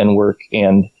physician and work,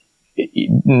 and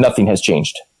nothing has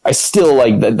changed. I still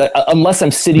like that unless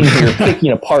I'm sitting here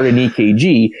picking apart an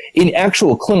EKG in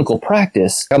actual clinical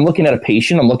practice. I'm looking at a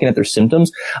patient, I'm looking at their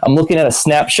symptoms, I'm looking at a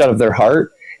snapshot of their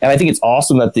heart, and I think it's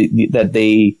awesome that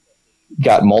they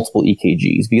got multiple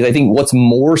EKGs, because I think what's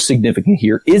more significant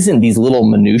here isn't these little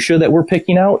minutia that we're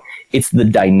picking out. It's the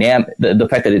dynamic, the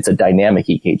fact that it's a dynamic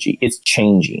EKG. It's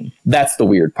changing. That's the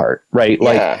weird part, right? Yeah.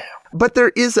 Like, but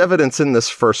there is evidence in this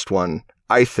first one,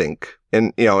 I think,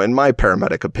 in my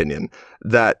paramedic opinion,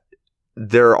 that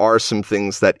there are some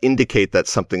things that indicate that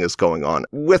something is going on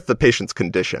with the patient's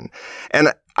condition.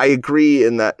 And I agree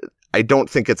in that I don't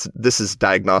think this is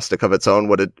diagnostic of its own.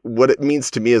 What it means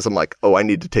to me is I'm like, oh, I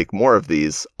need to take more of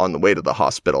these on the way to the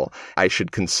hospital. I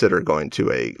should consider going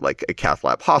to a cath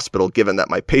lab hospital, given that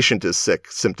my patient is sick,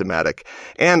 symptomatic,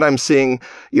 and I'm seeing,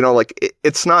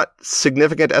 it's not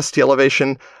significant ST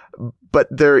elevation, but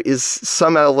there is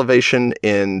some elevation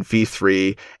in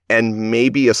V3 and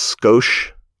maybe a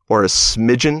skosh or a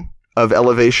smidgen of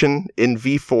elevation in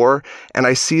V4, and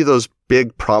I see those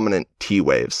big prominent T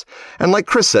waves. And like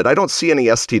Chris said, I don't see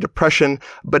any ST depression,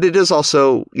 but it is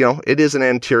also, it is an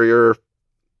anterior,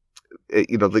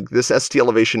 this ST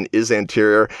elevation is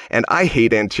anterior, and I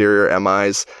hate anterior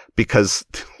MIs because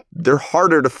they're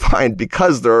harder to find,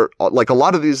 because they're like a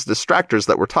lot of these distractors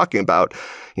that we're talking about,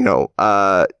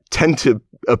 tend to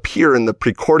appear in the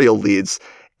precordial leads.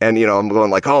 And, I'm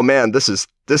going like, oh man, this has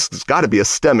got to be a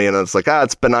STEMI. And it's like,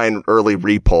 it's benign early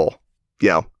repole,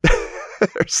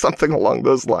 or something along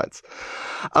those lines.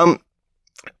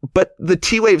 But the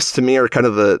T waves to me are kind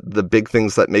of the big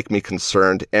things that make me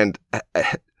concerned. And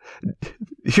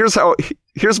here's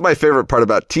my favorite part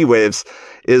about T waves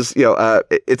is,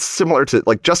 it's similar to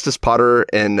like Justice Potter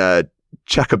and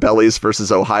Chacabellis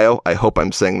versus Ohio. I hope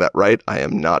I'm saying that right. I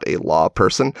am not a law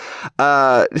person.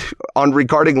 On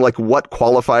regarding like what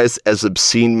qualifies as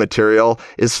obscene material,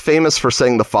 is famous for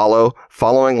saying the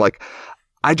following, like,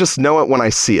 I just know it when I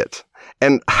see it.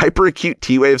 And hyperacute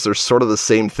T waves are sort of the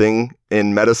same thing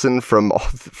in medicine from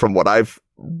what I've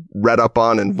read up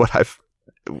on and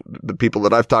the people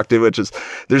that I've talked to, which is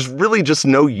there's really just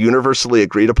no universally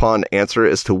agreed upon answer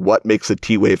as to what makes a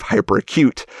T wave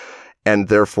hyperacute and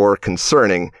therefore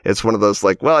concerning. It's one of those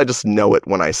like, well, I just know it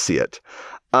when I see it.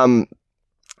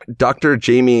 Dr.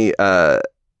 Jamie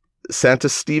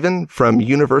Santisteven from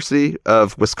University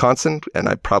of Wisconsin, and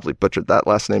I probably butchered that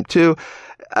last name too,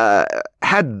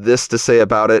 had this to say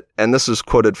about it, and this was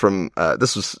quoted from,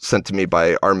 this was sent to me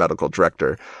by our medical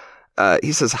director.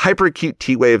 He says, hyperacute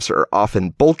T waves are often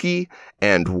bulky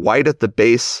and wide at the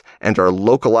base and are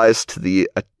localized to the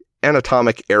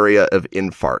anatomic area of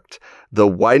infarct. The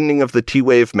widening of the T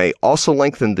wave may also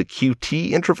lengthen the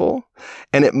QT interval,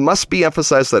 and it must be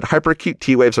emphasized that hyperacute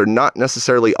T waves are not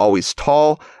necessarily always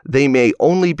tall. They may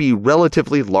only be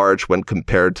relatively large when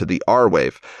compared to the R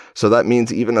wave. So that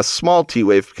means even a small T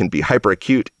wave can be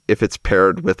hyperacute if it's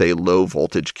paired with a low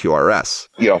voltage QRS.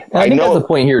 I think that's the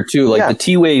point here too. Like the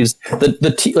T waves,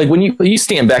 the T, like when you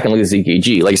stand back and look at this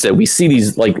EKG, like I said, we see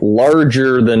these like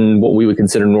larger than what we would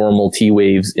consider normal T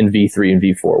waves in V3 and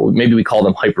V4. Maybe we call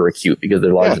them hyperacute because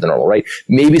they're larger than normal, right?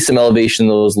 Maybe some elevation in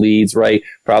those leads, right?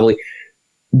 Probably.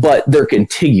 But they're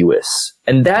contiguous.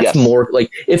 And that's more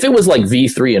like, if it was like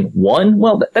V3 and 1,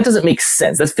 well, that doesn't make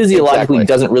sense. That physiologically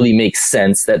doesn't really make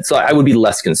sense. So I would be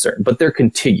less concerned, but they're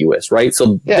contiguous, right?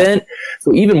 So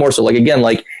so even more so, like, again,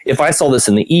 like if I saw this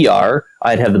in the ER,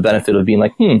 I'd have the benefit of being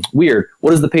like, weird.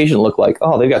 What does the patient look like?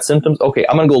 Oh, they've got symptoms. Okay,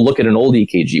 I'm going to go look at an old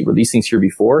EKG. Were these things here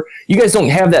before? You guys don't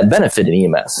have that benefit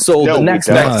in EMS. So the next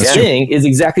best thing is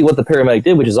exactly what the paramedic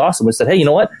did, which is awesome. We said, hey, you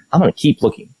know what? I'm going to keep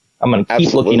looking. I'm going to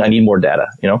keep looking. I need more data,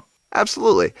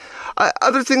 Absolutely.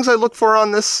 Other things I look for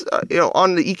on this,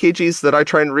 on the EKGs that I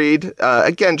try and read,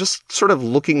 again, just sort of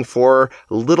looking for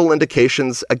little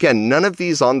indications. Again, none of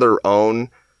these on their own,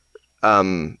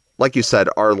 like you said,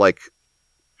 are like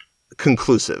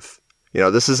conclusive.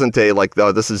 This isn't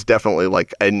this is definitely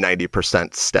like a 90%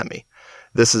 STEMI.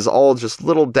 This is all just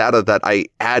little data that I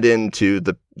add into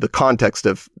the context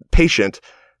of patient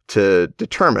to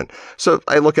determine. So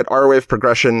I look at R wave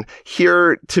progression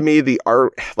here. To me, the R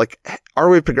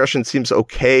wave progression seems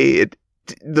okay.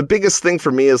 The biggest thing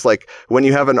for me is like when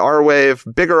you have an R wave,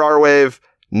 bigger R wave,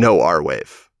 no R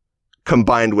wave,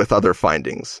 combined with other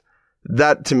findings.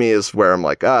 That to me is where I'm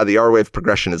like, the R wave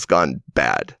progression has gone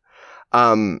bad.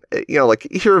 Like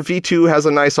here V2 has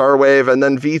a nice R wave, and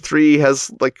then V3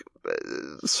 has like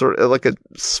sort of like a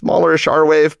smallerish R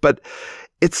wave, but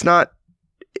it's not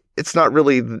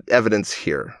really evidence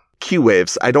here. Q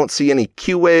waves. I don't see any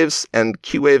Q waves, and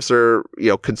Q waves are,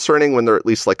 concerning when they're at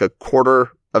least like a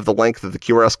quarter of the length of the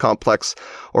QRS complex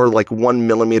or like 1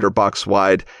 millimeter box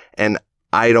wide. And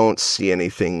I don't see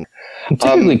anything.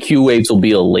 Typically Q waves will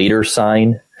be a later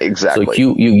sign. Exactly.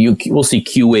 So you will see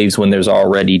Q waves when there's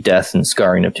already death and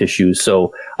scarring of tissues.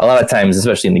 So a lot of times,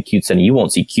 especially in the acute setting, you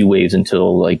won't see Q waves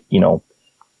until like,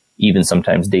 even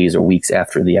sometimes days or weeks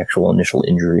after the actual initial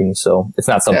injury. So it's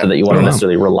not something that you want to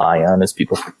necessarily rely on as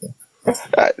people.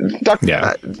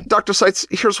 Dr. Seitz,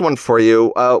 here's one for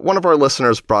you. One of our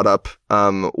listeners brought up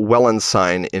Wellens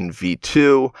sign in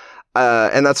V2,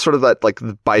 and that's sort of that like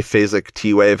biphasic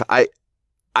T wave.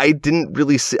 I didn't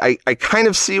really see. I kind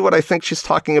of see what I think she's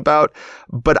talking about,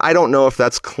 but I don't know if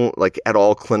that's at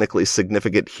all clinically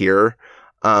significant here.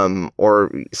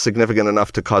 Or significant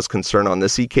enough to cause concern on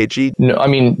this EKG? No, I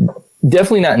mean,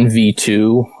 definitely not in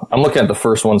V2. I'm looking at the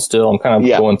first one still. I'm kind of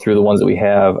going through the ones that we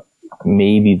have.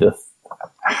 Maybe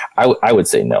I would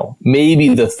say no.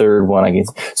 Maybe the third one, I guess.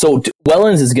 So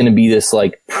Wellens is going to be this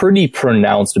like pretty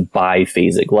pronounced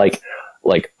biphasic,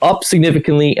 like up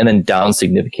significantly and then down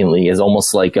significantly is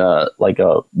almost like a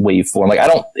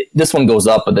waveform. This one goes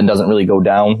up, but then doesn't really go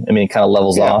down. I mean, it kind of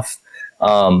levels off.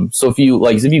 So if you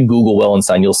Google Wellens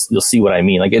sign, you'll see what I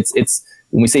mean. Like it's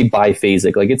when we say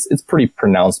biphasic, like it's pretty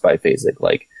pronounced biphasic,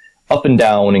 like up and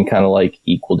down and kind of like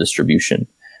equal distribution.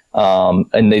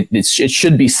 And it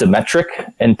should be symmetric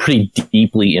and pretty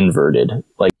deeply inverted,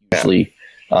 like usually.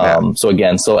 So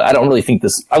again, I don't really think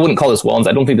I wouldn't call this Wellens.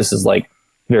 I don't think this is like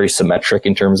very symmetric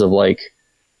in terms of like,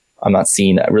 I'm not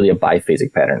seeing really a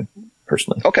biphasic pattern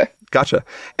personally. Okay. Gotcha.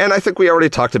 And I think we already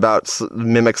talked about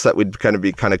mimics that we'd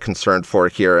be concerned for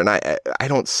here. And I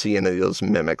don't see any of those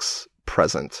mimics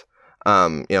present.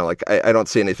 I don't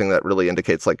see anything that really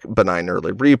indicates like benign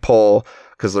early repole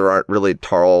because there aren't really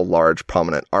tall, large,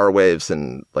 prominent R waves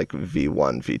in like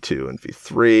V1, V2, and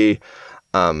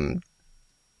V3.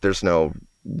 There's no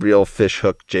real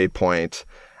fishhook J point.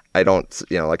 I don't,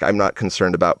 I'm not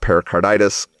concerned about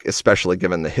pericarditis, especially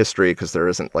given the history, because there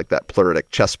isn't like that pleuritic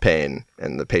chest pain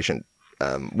and the patient,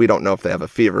 we don't know if they have a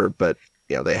fever, but,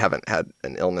 they haven't had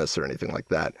an illness or anything like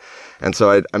that. And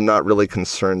so I'm not really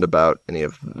concerned about any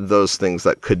of those things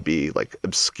that could be like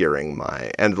obscuring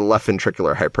and the left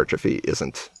ventricular hypertrophy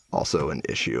isn't also an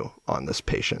issue on this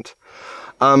patient.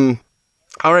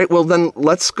 All right, well then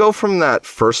let's go from that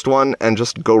first one and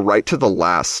just go right to the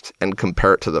last and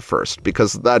compare it to the first,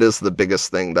 because that is the biggest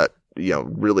thing that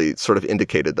really sort of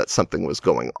indicated that something was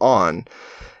going on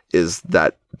is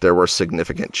that there were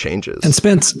significant changes. And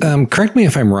Spence, correct me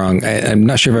if I'm wrong. I'm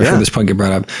not sure if I've heard this point get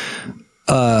brought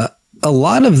up. A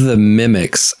lot of the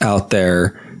mimics out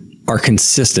there are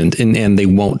consistent and they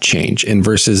won't change. And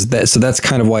versus that, so that's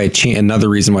kind of why another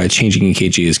reason why changing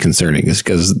EKG is concerning is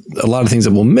because a lot of things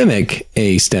that will mimic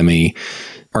a STEMI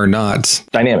are not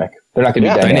dynamic. They're not going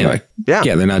to be dynamic.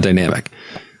 Yeah, they're not dynamic.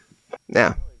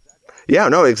 Yeah. Yeah,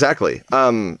 no, exactly.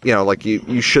 Like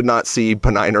you should not see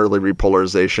benign early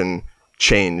repolarization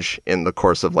change in the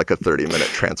course of like a 30-minute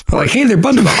transport. Like, hey, their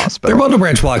bundle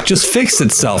branch block just fixed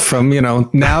itself from,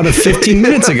 now to 15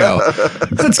 minutes ago.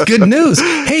 That's good news.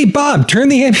 Hey, Bob, turn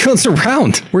the ambulance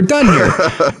around. We're done here.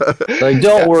 Like,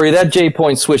 don't worry, that J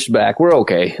point switched back. We're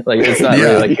okay. Like, it's not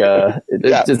really like,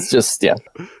 it's just.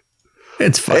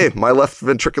 It's fine. Hey, my left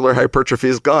ventricular hypertrophy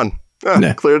is gone.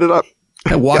 Cleared it up.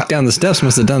 That walk down the steps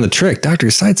must have done the trick. Dr.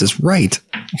 Seitz is right.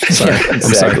 Sorry.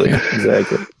 Exactly.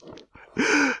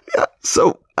 Yeah.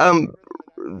 So,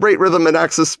 rate, rhythm, and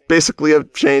axis basically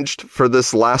have changed for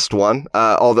this last one.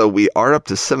 Although we are up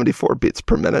to 74 beats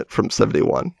per minute from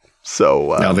 71.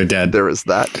 So now they're dead. There is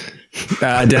that.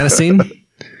 Adenosine.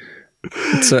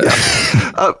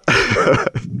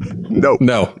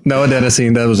 No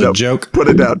adenosine. That was a joke. Put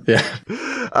it down.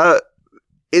 Yeah.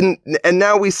 And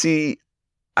now we see.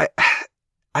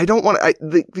 I don't want to.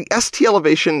 The ST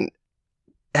elevation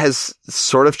has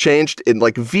sort of changed in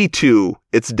like V2.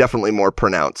 It's definitely more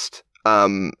pronounced.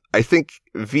 I think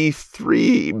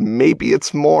V3 maybe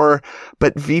it's more,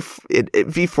 but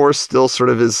V4 still sort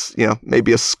of is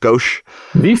maybe a skosh.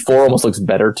 V4 almost looks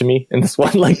better to me in this one.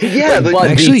 Actually,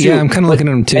 V2, I'm kind of looking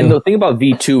at them too. And the thing about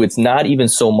V2, it's not even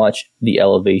so much the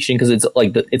elevation because it's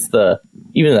like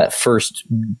even that first.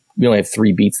 We only have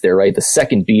 3 beats there, right? The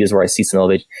second beat is where I see some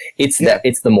elevation. It's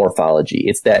the morphology.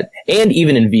 It's that, and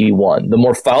even in V1, the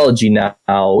morphology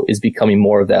now is becoming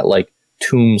more of that like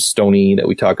tombstoney that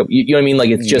we talk about. You know what I mean? Like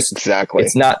it's just exactly.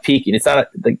 It's not peaking. It's not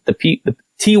like the peak. The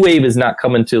T wave is not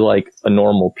coming to like a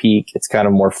normal peak. It's kind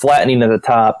of more flattening at the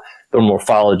top. The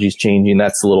morphology is changing.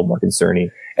 That's a little more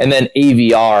concerning. And then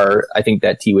AVR, I think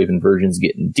that T wave inversion is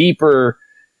getting deeper.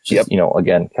 Just,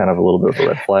 again, kind of a little bit of a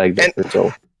red flag.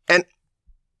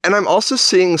 And I'm also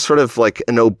seeing sort of like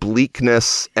an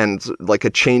obliqueness and like a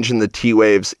change in the T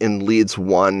waves in leads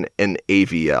 1 and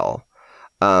AVL.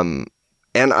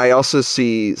 And I also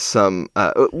see some,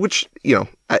 which,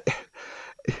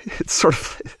 it's sort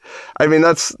of, I mean,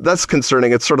 that's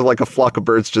concerning. It's sort of like a flock of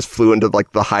birds just flew into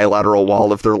like the high lateral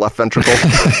wall of their left ventricle.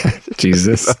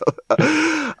 Jesus.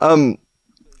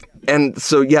 And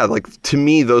so, like to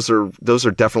me, those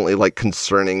are definitely like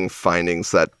concerning findings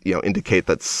that, indicate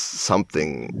that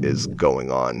something is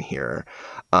going on here.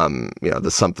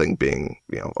 The something being,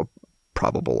 a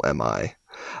probable MI.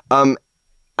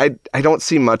 I don't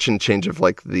see much in change of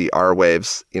like the R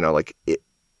waves,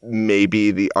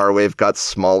 maybe the R wave got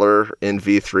smaller in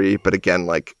V3, but again,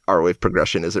 like R wave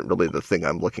progression isn't really the thing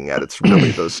I'm looking at. It's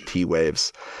really those T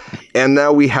waves. And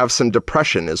now we have some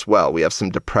depression as well. We have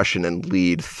some depression in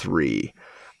lead 3.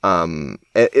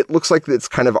 It looks like it's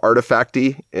kind of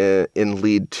artifacty in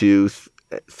lead 2,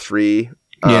 3.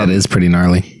 Yeah, it is pretty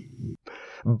gnarly.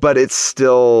 But it's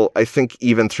still, I think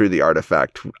even through the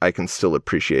artifact, I can still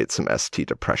appreciate some ST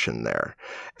depression there.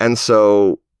 And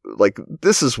so, like,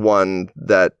 this is one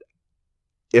that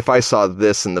if I saw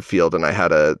this in the field and I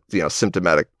had a,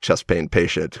 symptomatic chest pain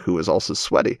patient who was also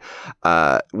sweaty,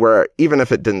 where even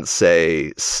if it didn't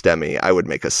say STEMI, I would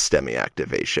make a STEMI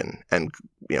activation and,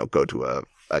 go to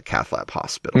a cath lab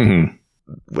hospital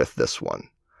with this one.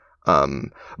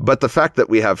 But the fact that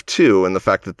we have 2 and the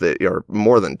fact that or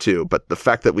more than 2, but the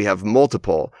fact that we have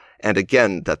multiple and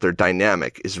again, that they're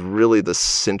dynamic is really the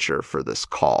cincher for this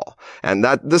call. And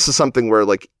this is something where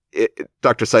like,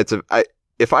 Dr. Seitz,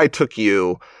 if I took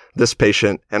you, this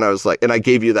patient, and I was like, and I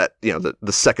gave you that,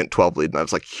 the second 12 lead and I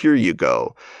was like, here you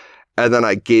go. And then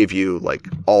I gave you like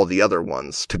all the other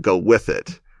ones to go with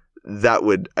it. That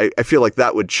would, I feel like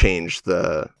that would change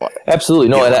the. Absolutely.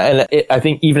 No. And I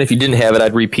think even if you didn't have it,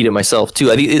 I'd repeat it myself too.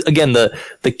 I think again,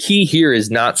 the key here is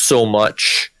not so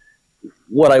much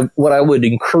what I would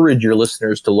encourage your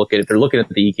listeners to look at if they're looking at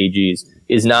the EKGs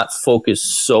is not focus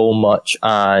so much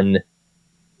on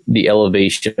the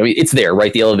elevation. I mean, it's there,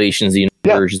 right? The elevations, the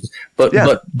inversions, but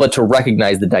to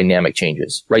recognize the dynamic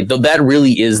changes, right? That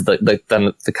really is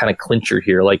the kind of clincher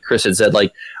here. Like Chris had said,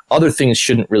 like other things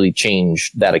shouldn't really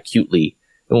change that acutely.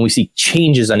 And when we see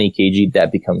changes on EKG, that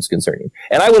becomes concerning.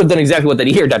 And I would have done exactly what that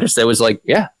ear doctor said was like,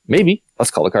 yeah, maybe let's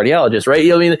call a cardiologist, right? You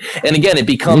know what I mean? And again, it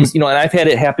becomes, and I've had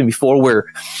it happen before where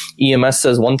EMS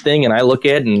says one thing and I look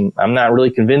at it and I'm not really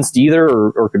convinced either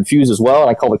or confused as well. And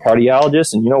I call the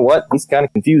cardiologist and you know what? He's kind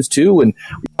of confused too. And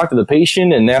we talk to the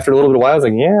patient and after a little bit of while, I was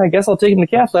like, yeah, I guess I'll take him to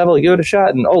cath lab. I'll give it a shot.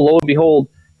 And lo and behold,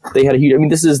 they had a huge, I mean,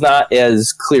 this is not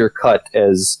as clear cut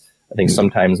as I think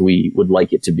sometimes we would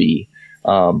like it to be.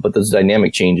 But those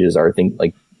dynamic changes are, I think,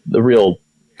 like the real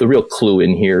clue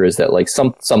in here is that like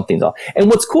something's off. And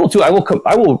what's cool too,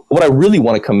 what I really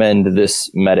want to commend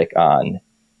this medic on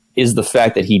is the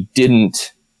fact that he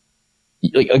didn't,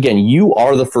 like, again, you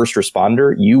are the first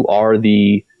responder. You are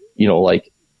the, like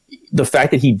the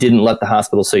fact that he didn't let the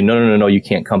hospital say, no, you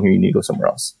can't come here. You need to go somewhere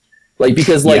else. Like,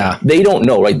 because they don't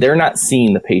know, right? They're not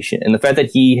seeing the patient. And the fact that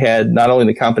he had not only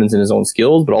the confidence in his own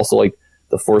skills, but also like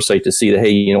the foresight to see that, hey,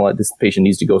 you know what, this patient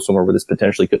needs to go somewhere where this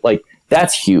potentially could, like,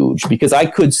 that's huge because I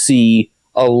could see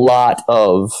a lot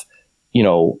of,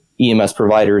 EMS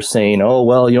providers saying, oh,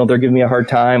 well, they're giving me a hard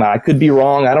time. I could be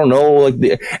wrong. I don't know.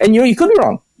 And you could be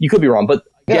wrong. You could be wrong. But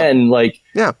again,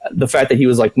 the fact that he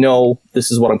was like, no,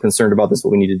 this is what I'm concerned about. This is what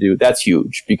we need to do. That's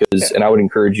huge because, and I would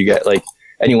encourage you guys, like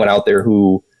anyone out there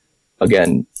who,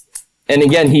 again,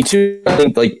 he too, I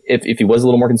think, like, if he was a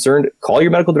little more concerned, call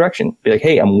your medical direction. Be like,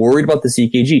 hey, I'm worried about the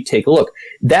EKG. Take a look.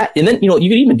 That, and then, you could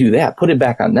even do that. Put it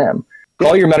back on them.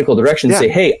 Call your medical direction and say,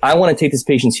 hey, I want to take this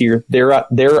patient here.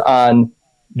 They're on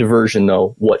diversion,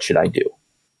 though. What should I do?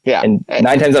 Yeah. And 9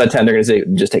 times out of 10, they're going to say,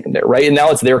 just take them there, right? And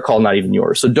now it's their call, not even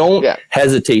yours. So don't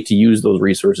hesitate to use those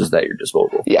resources at your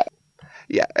disposal. Yeah.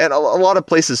 Yeah. And a lot of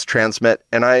places transmit.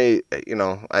 And I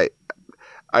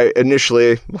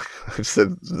initially, I've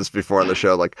said this before on the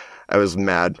show, like I was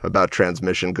mad about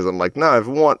transmission because I'm like, no,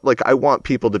 I want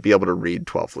people to be able to read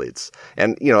 12 leads.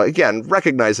 And, again,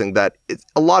 recognizing that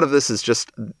a lot of this is just,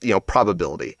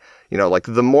 probability, like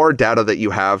the more data that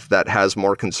you have that has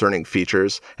more concerning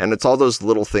features, and it's all those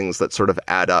little things that sort of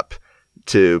add up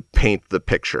to paint the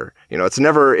picture. It's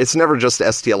never just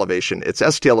ST elevation. It's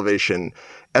ST elevation,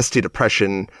 ST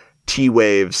depression, T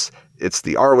waves. It's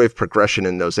the R wave progression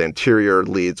in those anterior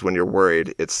leads when you're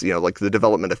worried. It's, like the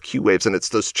development of Q waves, and it's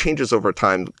those changes over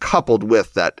time coupled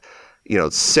with that,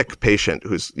 sick patient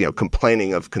who's,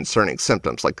 complaining of concerning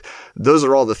symptoms. Like those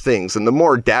are all the things. And the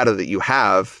more data that you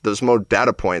have, those more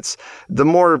data points, the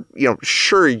more,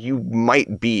 sure you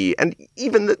might be. And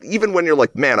even when you're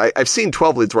like, man, I've seen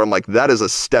 12 leads where I'm like, that is a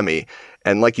STEMI.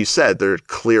 And like you said, they're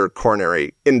clear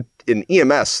coronary. In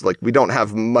EMS, like we don't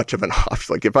have much of an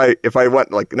option. Like if I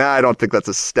went like, nah, I don't think that's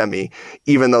a STEMI,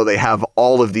 even though they have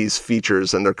all of these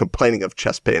features and they're complaining of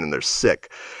chest pain and they're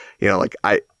sick,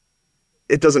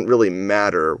 it doesn't really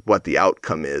matter what the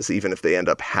outcome is, even if they end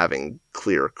up having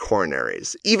clear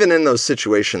coronaries. Even in those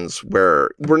situations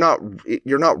where you're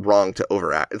not wrong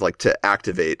to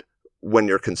activate when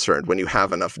you're concerned, when you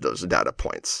have enough of those data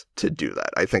points to do that.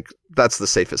 I think that's the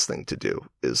safest thing to do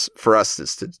is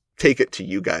to take it to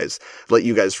you guys, let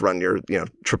you guys run your,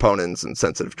 troponins and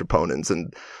sensitive troponins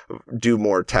and do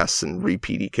more tests and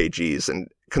repeat EKGs and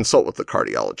consult with the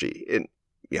cardiology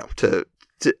to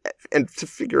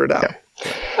figure it out. Yeah.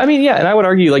 I mean, yeah. And I would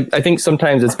argue, I think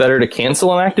sometimes it's better to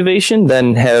cancel an activation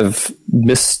than have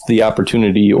missed the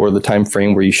opportunity or the time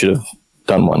frame where you should have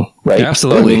done one. Right. Yeah,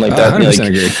 absolutely. Like that. 100%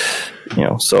 agree.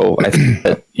 So I think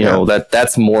that,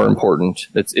 that's more important.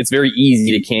 It's very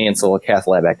easy to cancel a cath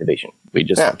lab activation. We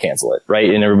just cancel it, right?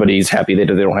 And everybody's happy that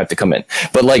they don't have to come in.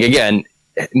 But again,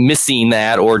 missing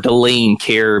that or delaying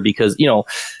care because,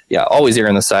 always err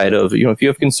on the side of, if you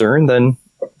have concern, then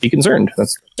be concerned.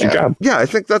 That's your job. Yeah, I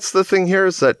think that's the thing here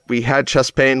is that we had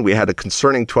chest pain, we had a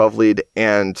concerning 12 lead,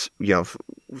 and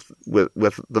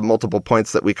with the multiple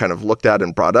points that we kind of looked at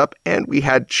and brought up, and we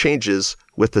had changes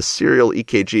with the serial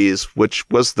EKGs, which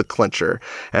was the clincher,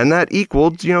 and that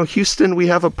equaled, Houston, we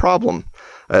have a problem.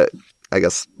 I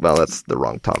guess, well, that's the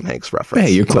wrong Tom Hanks reference.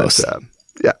 Hey, you're close. But,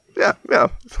 yeah.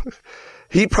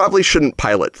 He probably shouldn't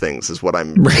pilot things, is what I'm.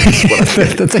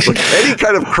 Any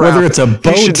kind of craft, whether it's a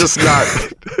boat, he should just not.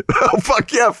 Oh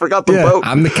fuck yeah! Forgot the boat.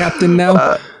 I'm the captain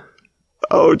now.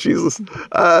 Oh Jesus!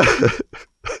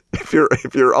 If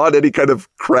you're on any kind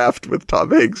of craft with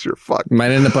Tom Hanks, you're fucked. You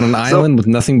might end up on an island with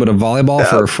nothing but a volleyball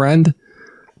for a friend.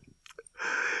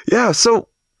 Yeah. So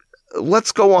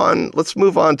let's go on. Let's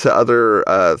move on to other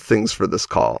things for this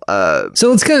call.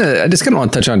 So I just kind of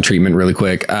want to touch on treatment really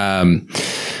quick.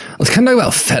 let's kind of talk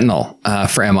about fentanyl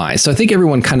for MI. So I think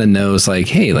everyone kind of knows, like,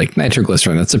 hey, like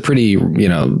nitroglycerin, that's a pretty,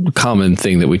 common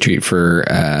thing that we treat for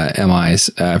MIs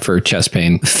for chest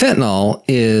pain. Fentanyl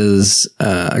is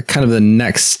kind of the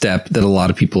next step that a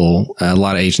lot of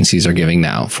agencies are giving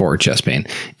now for chest pain.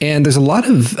 And there's a lot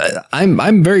of,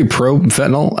 I'm very pro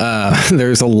fentanyl.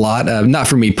 There's a lot of, not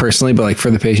for me personally, but like for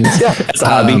the patients. Yeah, as a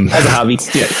hobby.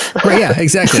 Yeah, right. Yeah,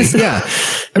 exactly. Yeah.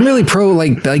 I'm really pro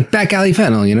like back alley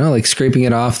fentanyl, like scraping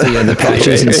it off the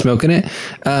patches and smoking it.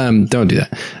 Don't do that.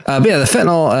 But yeah, the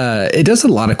fentanyl, it does a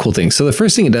lot of cool things. So the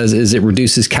first thing it does is it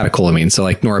reduces catecholamine. So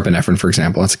like norepinephrine, for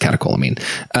example, that's a catecholamine.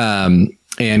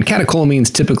 And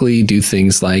catecholamines typically do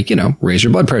things like, raise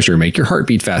your blood pressure, make your heart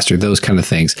beat faster, those kind of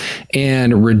things.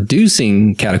 And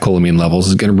reducing catecholamine levels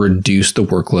is going to reduce the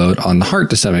workload on the heart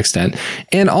to some extent.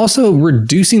 And also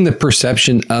reducing the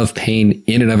perception of pain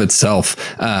in and of itself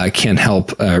can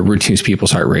help reduce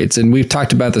people's heart rates. And we've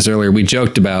talked about this earlier. We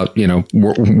joked about,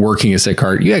 working a sick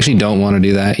heart. You actually don't want to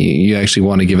do that. You actually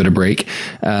want to give it a break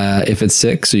if it's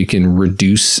sick, so you can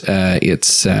reduce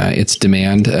its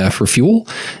demand for fuel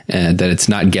that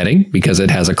it's not getting because it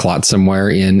has a clot somewhere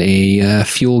in a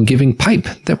fuel giving pipe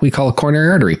that we call a coronary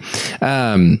artery.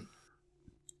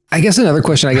 I guess another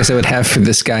question I would have for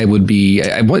this guy would be,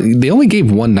 they only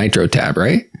gave one nitro tab,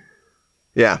 right?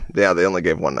 Yeah, they only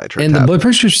gave one nitro and tab. The blood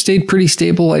pressure stayed pretty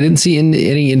stable. I didn't see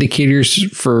any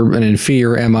indicators for an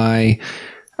inferior MI.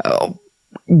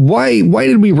 Why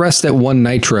did we rest at one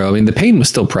nitro? I mean, the pain was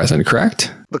still present,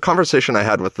 correct? The conversation I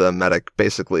had with the medic,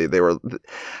 basically, they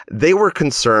were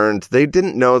concerned. They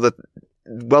didn't know that,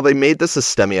 well, they made this a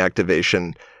STEMI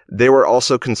activation. They were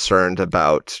also concerned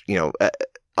about,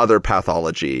 other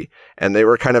pathology. And they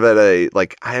were kind of at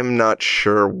I am not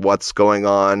sure what's going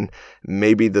on.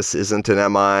 Maybe this isn't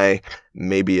an MI.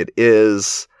 Maybe it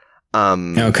is.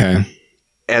 Okay.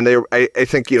 And I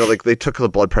think, they took the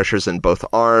blood pressures in both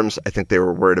arms. I think they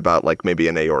were worried about maybe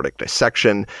an aortic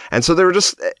dissection. And so they were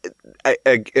just,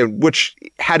 which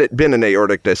had it been an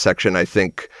aortic dissection, I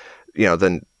think,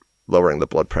 then lowering the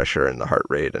blood pressure and the heart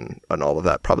rate and all of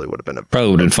that probably would have been a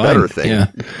better thing.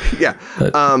 Yeah.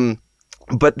 Yeah.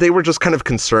 But they were just kind of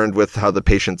concerned with how the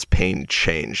patient's pain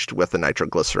changed with the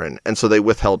nitroglycerin. And so they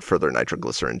withheld further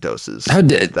nitroglycerin doses. How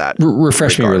did that?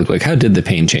 Refresh me really quick. How did the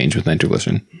pain change with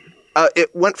nitroglycerin? It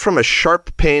went from a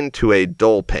sharp pain to a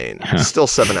dull pain. Still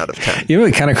 7 out of 10.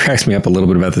 It kind of cracks me up a little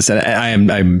bit about this. I'm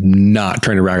not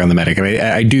trying to rag on the medic.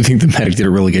 I do think the medic did a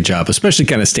really good job, especially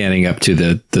kind of standing up to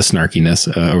the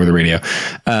snarkiness over the radio.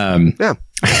 Yeah.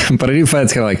 But I do find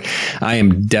it's kind of like, I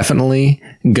am definitely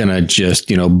going to just,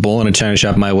 bull in a china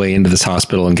shop my way into this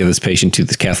hospital and get this patient to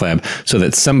this cath lab so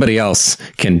that somebody else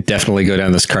can definitely go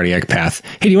down this cardiac path.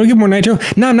 Hey, do you want to give more nitro?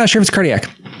 No, I'm not sure if it's cardiac.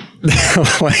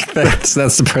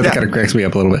 That's the part that kind of cracks me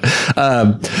up a little bit.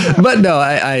 But no,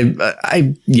 I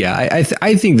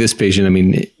think this patient, I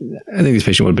think this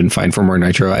patient would have been fine for more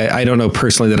nitro. I don't know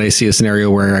personally that I see a scenario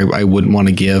where I wouldn't want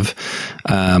to give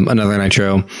another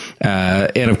nitro.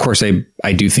 And of course,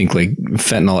 I do think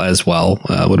fentanyl as well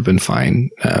would have been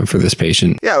fine for this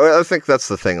patient. Yeah, well, I think that's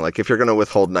the thing. If you're going to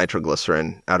withhold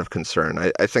nitroglycerin out of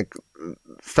concern, I think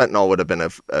fentanyl would have been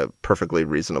a perfectly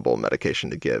reasonable medication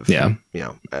to give. Yeah.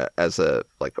 As a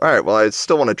all right, well, I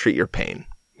still want to treat your pain.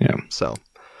 Yeah. So,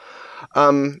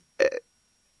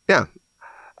 yeah.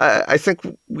 I think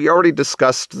we already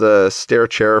discussed the stair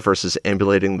chair versus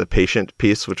ambulating the patient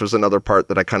piece, which was another part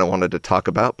that I kind of wanted to talk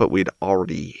about, but we'd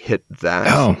already hit that.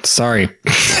 Oh, sorry.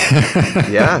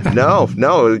 Yeah,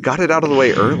 no, got it out of the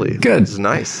way early. Good. It's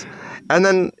nice. And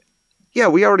then, yeah,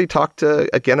 we already talked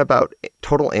again about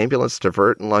total ambulance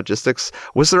divert and logistics.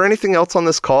 Was there anything else on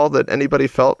this call that anybody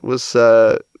felt was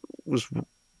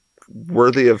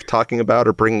worthy of talking about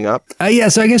or bringing up? Yeah,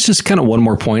 so I guess just kind of one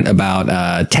more point about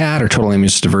TAD or total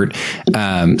ambulance divert.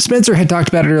 Spencer had talked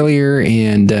about it earlier,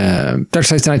 and Dr.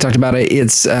 Sykes and I talked about it.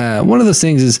 It's one of those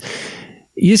things is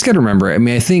you just got to remember,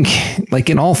 I think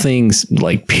in all things,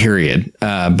 period,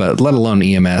 but let alone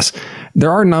EMS,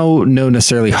 there are no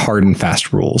necessarily hard and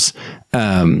fast rules.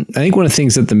 I think one of the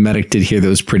things that the medic did here that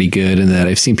was pretty good and that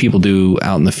I've seen people do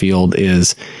out in the field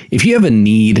is if you have a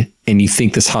need and you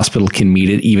think this hospital can meet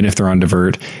it, even if they're on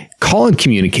divert, call and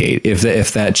communicate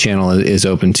if that channel is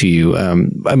open to you.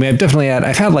 I've had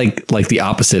the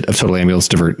opposite of total ambulance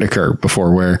divert occur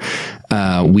before where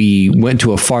we went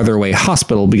to a farther away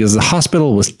hospital because the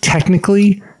hospital was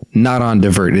technically not on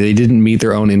divert. They didn't meet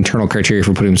their own internal criteria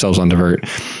for putting themselves on divert.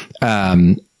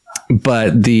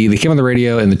 But they came on the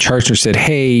radio and the charge nurse said,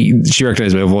 hey, she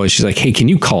recognized my voice. She's like, hey, can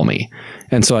you call me?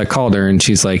 And so I called her and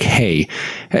she's like, hey,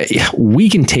 we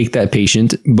can take that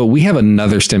patient, but we have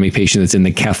another STEMI patient that's in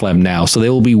the cath lab now. So they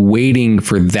will be waiting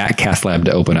for that cath lab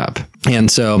to open up.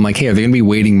 And so I'm like, hey, are they going to be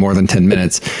waiting more than 10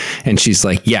 minutes? And she's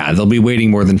like, yeah, they'll be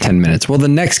waiting more than 10 minutes. Well, the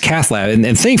next cath lab,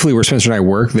 and thankfully where Spencer and I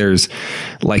work, there's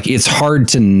like, it's hard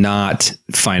to not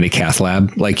find a cath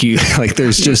lab. Like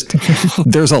there's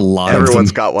a lot of them.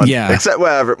 Everyone's got one. Yeah. Except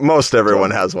most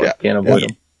everyone has one. Yeah, can't avoid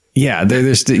them. Yeah,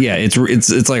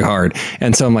 it's like hard.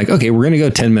 And so I'm like, okay, we're going to go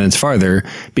 10 minutes farther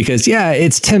because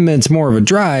it's 10 minutes more of a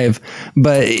drive,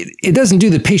 but it doesn't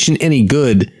do the patient any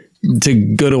good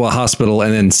to go to a hospital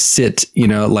and then sit,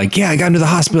 I got into the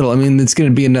hospital. I mean, it's going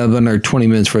to be another 20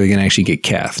 minutes before they can actually get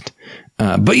cathed.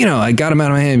 But I got him out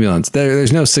of my ambulance.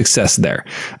 There's no success there.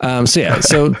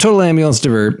 So total ambulance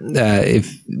divert.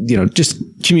 If just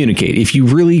communicate. If you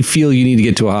really feel you need to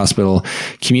get to a hospital,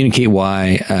 communicate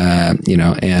why.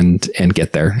 And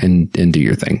get there and do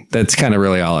your thing. That's kind of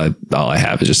really all I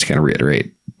have is just to kind of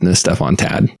reiterate this stuff on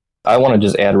TAD. I want to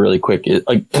just add really quick,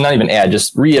 not even add,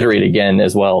 just reiterate again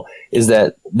as well, is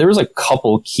that there was a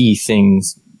couple key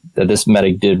things that this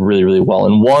medic did really, really well.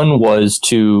 And one was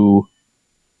to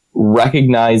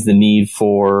recognize the need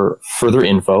for further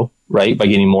info, right? By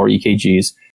getting more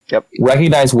EKGs. Yep.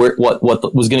 Recognize what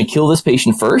was going to kill this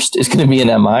patient first is going to be an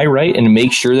MI, right? And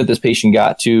make sure that this patient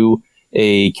got to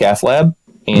a cath lab.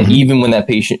 And even when that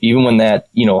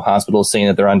hospital is saying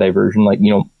that they're on diversion,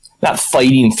 not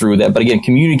fighting through that, but again,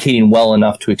 communicating well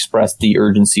enough to express the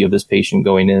urgency of this patient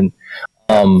going in.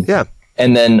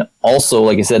 And then also,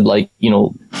 like I said,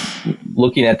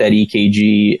 looking at that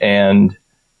EKG and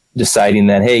deciding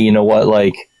that, hey, you know what,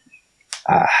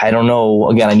 I don't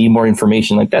know. Again, I need more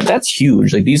information. That's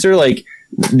huge. These are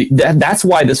that's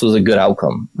why this was a good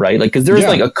outcome, right? Because there's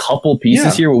a couple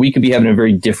pieces here where we could be having a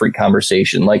very different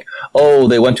conversation.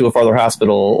 They went to a farther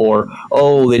hospital, or,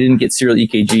 they didn't get serial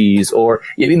EKGs, or,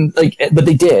 but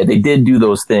they did do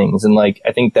those things. And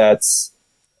I think that's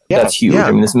huge.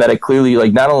 I mean, this medic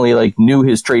clearly, not only knew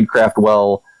his tradecraft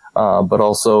well, but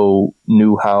also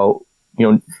knew how,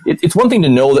 it's one thing to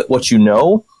know that what you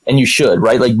know, and you should,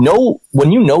 right?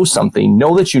 When you know something,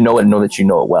 know that you know it and know that you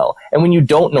know it well. And when you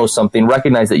don't know something,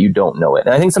 recognize that you don't know it.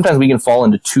 And I think sometimes we can fall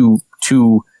into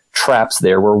two traps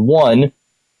there, where one,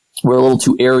 we're a little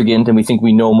too arrogant and we think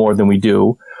we know more than we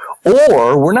do,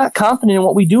 or we're not confident in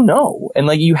what we do know. And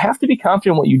you have to be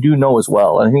confident in what you do know as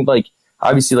well. And I think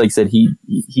obviously, like I said,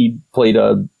 he played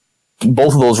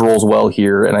both of those roles well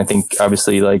here. And I think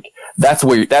obviously that's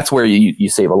where you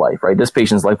save a life, right? This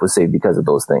patient's life was saved because of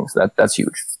those things. That's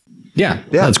huge. Yeah,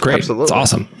 that's great. Absolutely. It's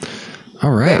awesome.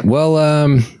 All right. Yeah. Well,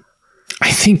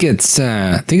 I think it's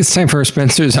time for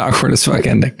Spencer's awkward as fuck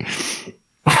ending.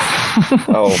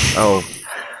 Oh.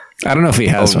 I don't know if he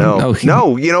has one.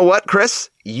 No, you know what, Chris?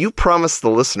 You promised the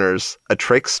listeners a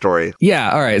trach story.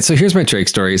 Yeah. All right. So here's my trach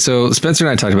story. So Spencer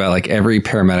and I talked about every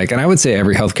paramedic, and I would say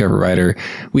every healthcare provider.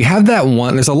 We have that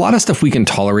one. There's a lot of stuff we can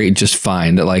tolerate just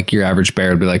fine that your average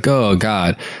bear would be like, oh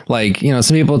God.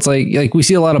 Some people, it's like we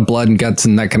see a lot of blood and guts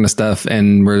and that kind of stuff.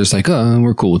 And we're just oh,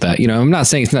 we're cool with that. I'm not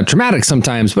saying it's not traumatic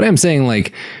sometimes, but I'm saying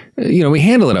we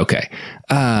handle it okay.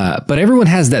 But everyone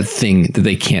has that thing that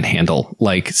they can't handle.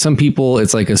 Some people,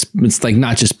 it's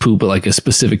not just poop, but a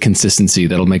specific consistency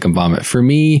that'll make them vomit. For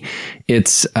me,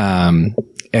 it's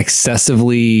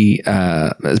excessively,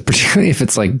 particularly if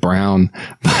it's brown,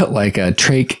 but a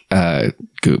trach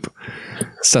goop,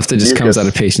 stuff that just comes out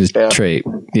of patients'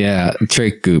 trach. Yeah,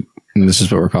 trach goop. And this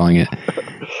is what we're calling it.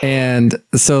 And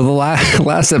so the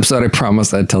last episode, I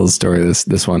promised I'd tell the story of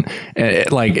this one.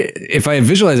 If I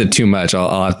visualize it too much,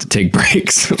 I'll have to take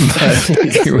breaks. But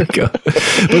here we go.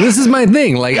 But this is my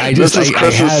thing. I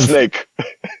have snake.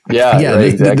 Yeah, right,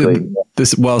 exactly.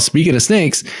 Speaking of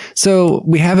snakes, so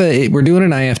we're doing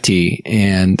an IFT,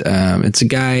 and it's a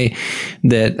guy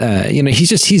that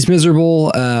he's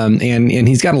miserable, and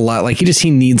he's got a lot.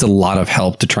 He needs a lot of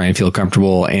help to try and feel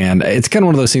comfortable, and it's kind of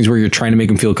one of those things where you're trying to make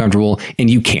him feel comfortable and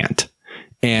you can't.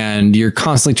 And you're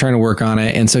constantly trying to work on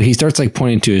it. And so he starts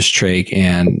pointing to his trach,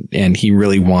 and he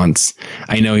really wants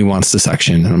the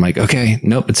suction. And I'm like, okay,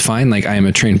 nope, it's fine. I am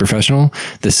a trained professional.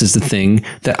 This is the thing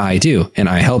that I do. And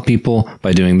I help people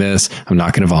by doing this. I'm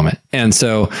not going to vomit. And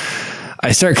so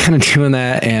I start kind of doing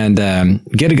that and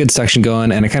get a good suction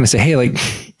going. And I kind of say, hey,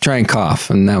 try and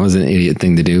cough. And that was an idiot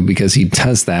thing to do because he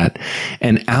does that.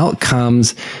 And out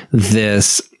comes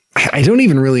this, I don't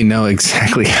even really know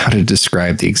exactly how to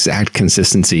describe the exact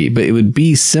consistency, but it would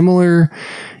be similar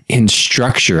in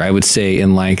structure. I would say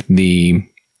in the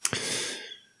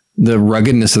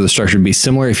ruggedness of the structure would be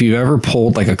similar if you ever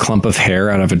pulled a clump of hair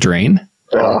out of a drain.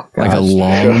 like a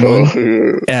long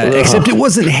one. Except it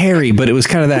wasn't hairy, but it was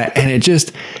kind of that. And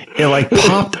it like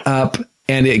popped up.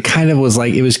 And it kind of was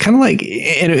like, it was kind of like,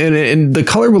 and the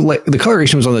color was like, the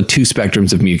coloration was on the two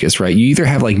spectrums of mucus, right? You either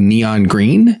have like neon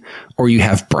green or you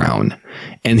have brown.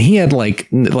 And he had like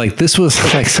this was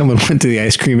like someone went to the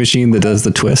ice cream machine that does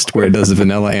the twist where it does the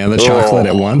vanilla and the chocolate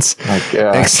at once.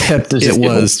 Except it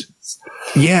was,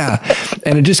 yeah.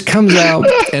 And it just comes out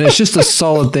and it's just a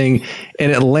solid thing.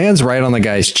 And it lands right on the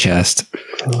guy's chest.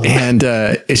 And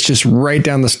it's just right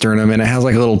down the sternum. And it has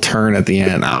like a little turn at the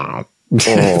end. Oh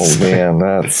man,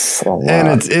 that's a lot.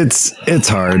 And it's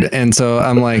hard. And so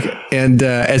I'm like, and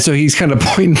so he's kind of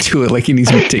pointing to it like he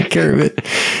needs me to take care of it.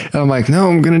 And I'm like, no,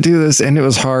 I'm going to do this. And it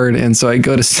was hard. And so I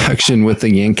go to suction with the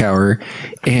Yankower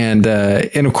and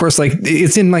of course, like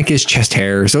it's in like his chest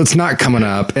hair, so it's not coming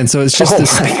up. And so it's just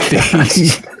this thing.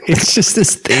 It's just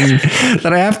this thing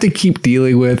that I have to keep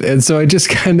dealing with. And so I just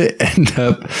kind of end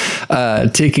up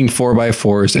taking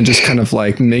 4x4s and just kind of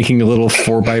like making a little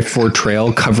 4x4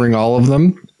 trail covering all of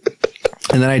them.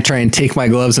 And then I try and take my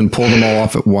gloves and pull them all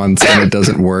off at once, and it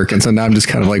doesn't work. And so now I'm just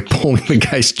kind of like pulling the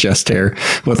guy's chest hair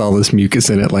with all this mucus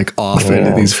in it, like off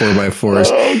into these 4x4s.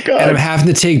 Oh, God. And I'm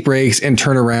having to take breaks and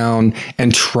turn around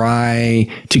and try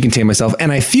to contain myself.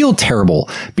 And I feel terrible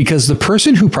because the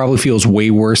person who probably feels way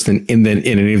worse than in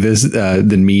any of this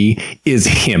than me is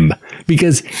him,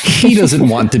 because he doesn't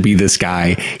want to be this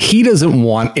guy. He doesn't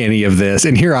want any of this.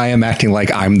 And here I am acting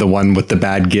like I'm the one with the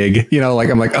bad gig. You know, like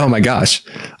I'm like, oh my gosh,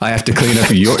 I have to clean up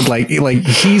your, like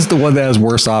he's the one that is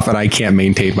worse off and I can't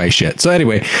maintain my shit. So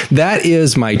anyway, that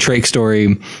is my trach story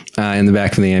in the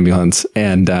back of the ambulance.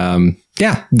 And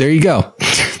yeah, there you go.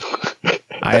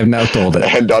 I have now told it.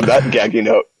 And on that gaggy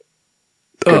note,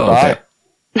 goodbye.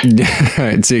 All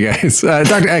right, see you guys.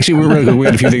 Doctor, actually, we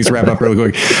had a few things to wrap up really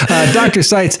quick. Dr.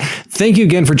 Seitz, thank you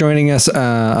again for joining us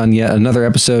on yet another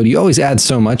episode. You always add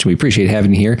so much. We appreciate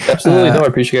having you here. Absolutely. No, I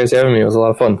appreciate you guys having me. It was a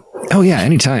lot of fun. Oh, yeah,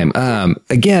 anytime.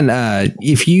 Again,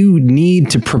 if you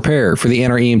need to prepare for the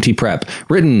NREMT prep,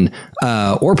 written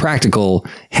or practical,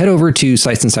 head over to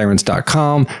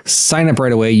sightsandsirens.com. Sign up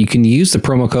right away. You can use the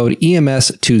promo code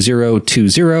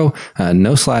EMS2020,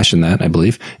 no slash in that, I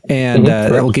believe. And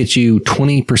that will get you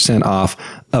 20% off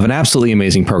of an absolutely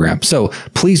amazing program. So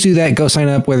please do that. Go sign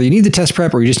up, whether you need the test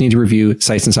prep or you just need to review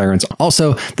Sights and Sirens.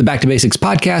 Also, the Back to Basics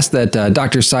podcast that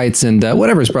Dr. Seitz and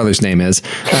whatever his brother's name is.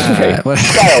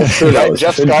 Skiles.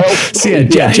 Jeff Skiles.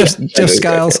 Yeah, Jeff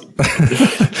Skiles.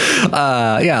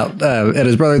 And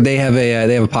his brother, they have a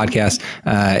podcast.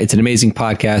 It's an amazing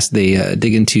podcast. They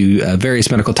dig into various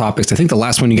medical topics. I think the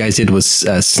last one you guys did was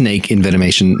snake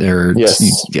envenomation. Yes.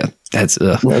 Yeah. That's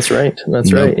right.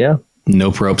 That's right. Yeah.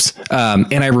 No ropes.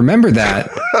 And I remember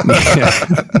that.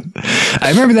 I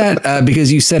remember that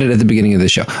because you said it at the beginning of the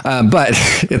show. But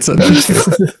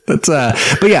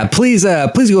but yeah, please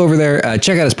go over there,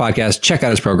 check out his podcast, check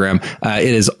out his program.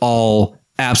 It is all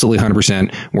absolutely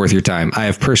 100% worth your time. I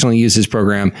have personally used his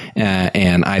program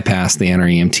and I passed the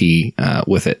NREMT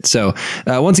with it. So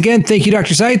once again, thank you,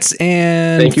 Dr. Seitz.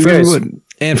 And thank you guys.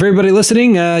 And for everybody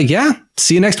listening,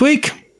 see you next week.